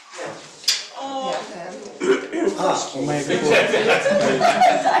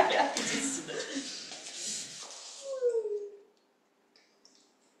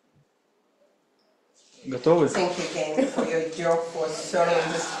 Готовы? Thank you again for your job for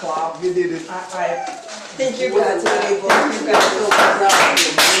serving this club. You did it. Thank you guys. You guys will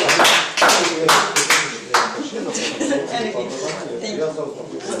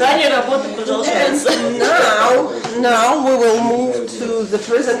Здание работы продолжается. Now we will move to the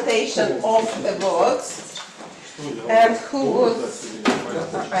presentation of awards. And who was?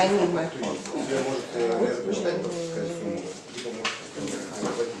 I need my phone.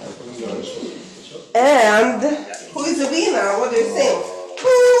 And who is the winner? What do you think?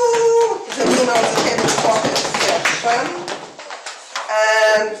 Woo! The winner of the table topic session.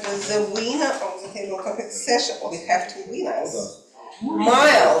 And the winner of the table topic session. We have two winners.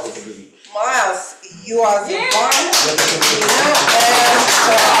 Miles, you are the one winner, and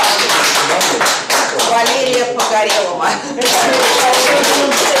Valeria Pogorelova.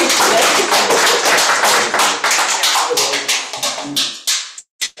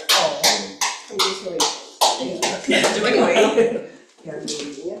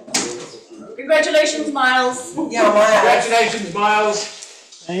 Congratulations, Miles. Yeah, Miles. Congratulations, Miles.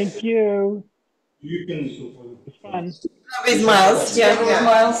 Thank you. You can. It's fun. With Miles. Yeah, with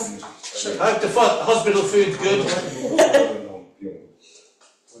Miles. Hope the hospital food's good.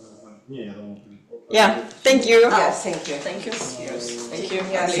 Yeah, thank you. Yes, thank you. Thank you. Thank you.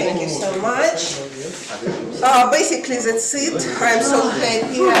 Yes, thank you so much. Basically, that's it. I'm so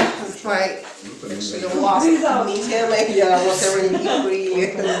happy. It's my actually last meeting. Maybe I was a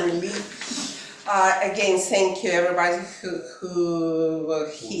relief. Again, thank you everybody who were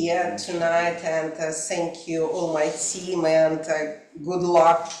here tonight, and thank you all my team, and good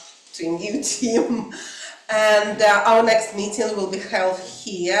luck to new team. And our next meeting will be held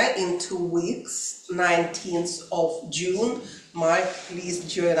here in 2 weeks, 19th of June. Mike, please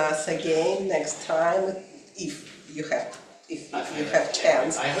join us again next time if you have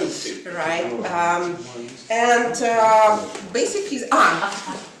chance. I hope to. Right. Basically,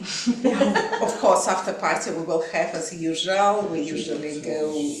 of course, after party we will have as usual. We usually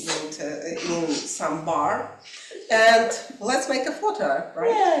go in some bar. And let's make a photo, right?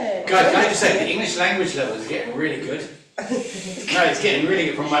 Yeah. Guys, can I just say, the English language level is getting really good. No, it's getting really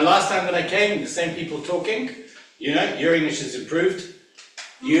good. From my last time that I came, the same people talking, you know, your English has improved.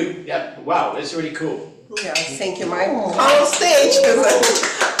 Wow, that's really cool. Yeah, thank you, Mike. Come on stage,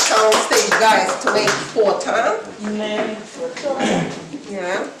 guys, to make photo.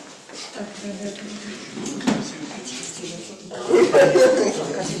 Yeah.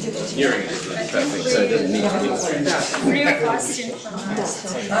 Your English is perfect, so it doesn't need to be Real question from us.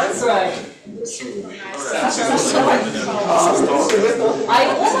 That's right. I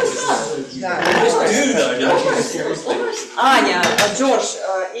almost Anya, George,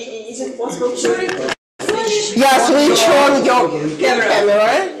 is it possible to Yeah, switch on your camera.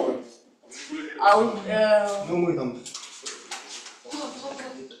 Ну мы там.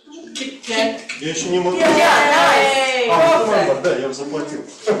 Can... Я еще не могу. Да, Да, я уже заплатил.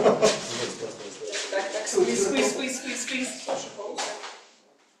 Так, сквиз.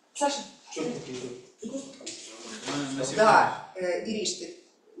 Саша. Да, Ириш, ты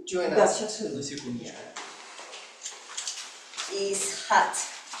join us. Да, сейчас. На секундочку. Is hot.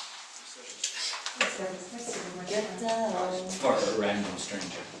 Or a random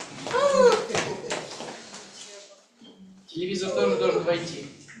stranger. Телевизор тоже должен войти.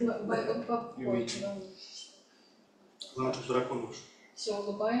 Дракон уж. Все,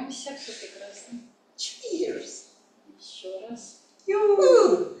 улыбаемся, все прекрасно. Cheers. Еще раз.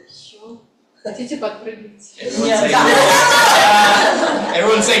 Еще. Хотите подпрыгнуть?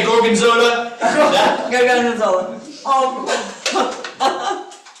 Everyone say Gorgonzola. Gorgonzola.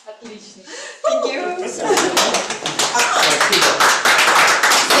 Отлично.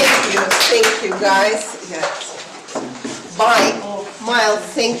 Thank you guys. Yes. Bye. Miles,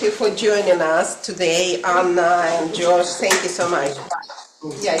 thank you for joining us today. Anna and George, thank you so much.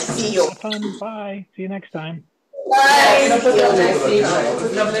 Yeah, see you. Fun. Bye. See you next time. Bye.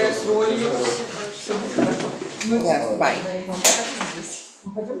 Поздравляю с ролью. Yeah, bye.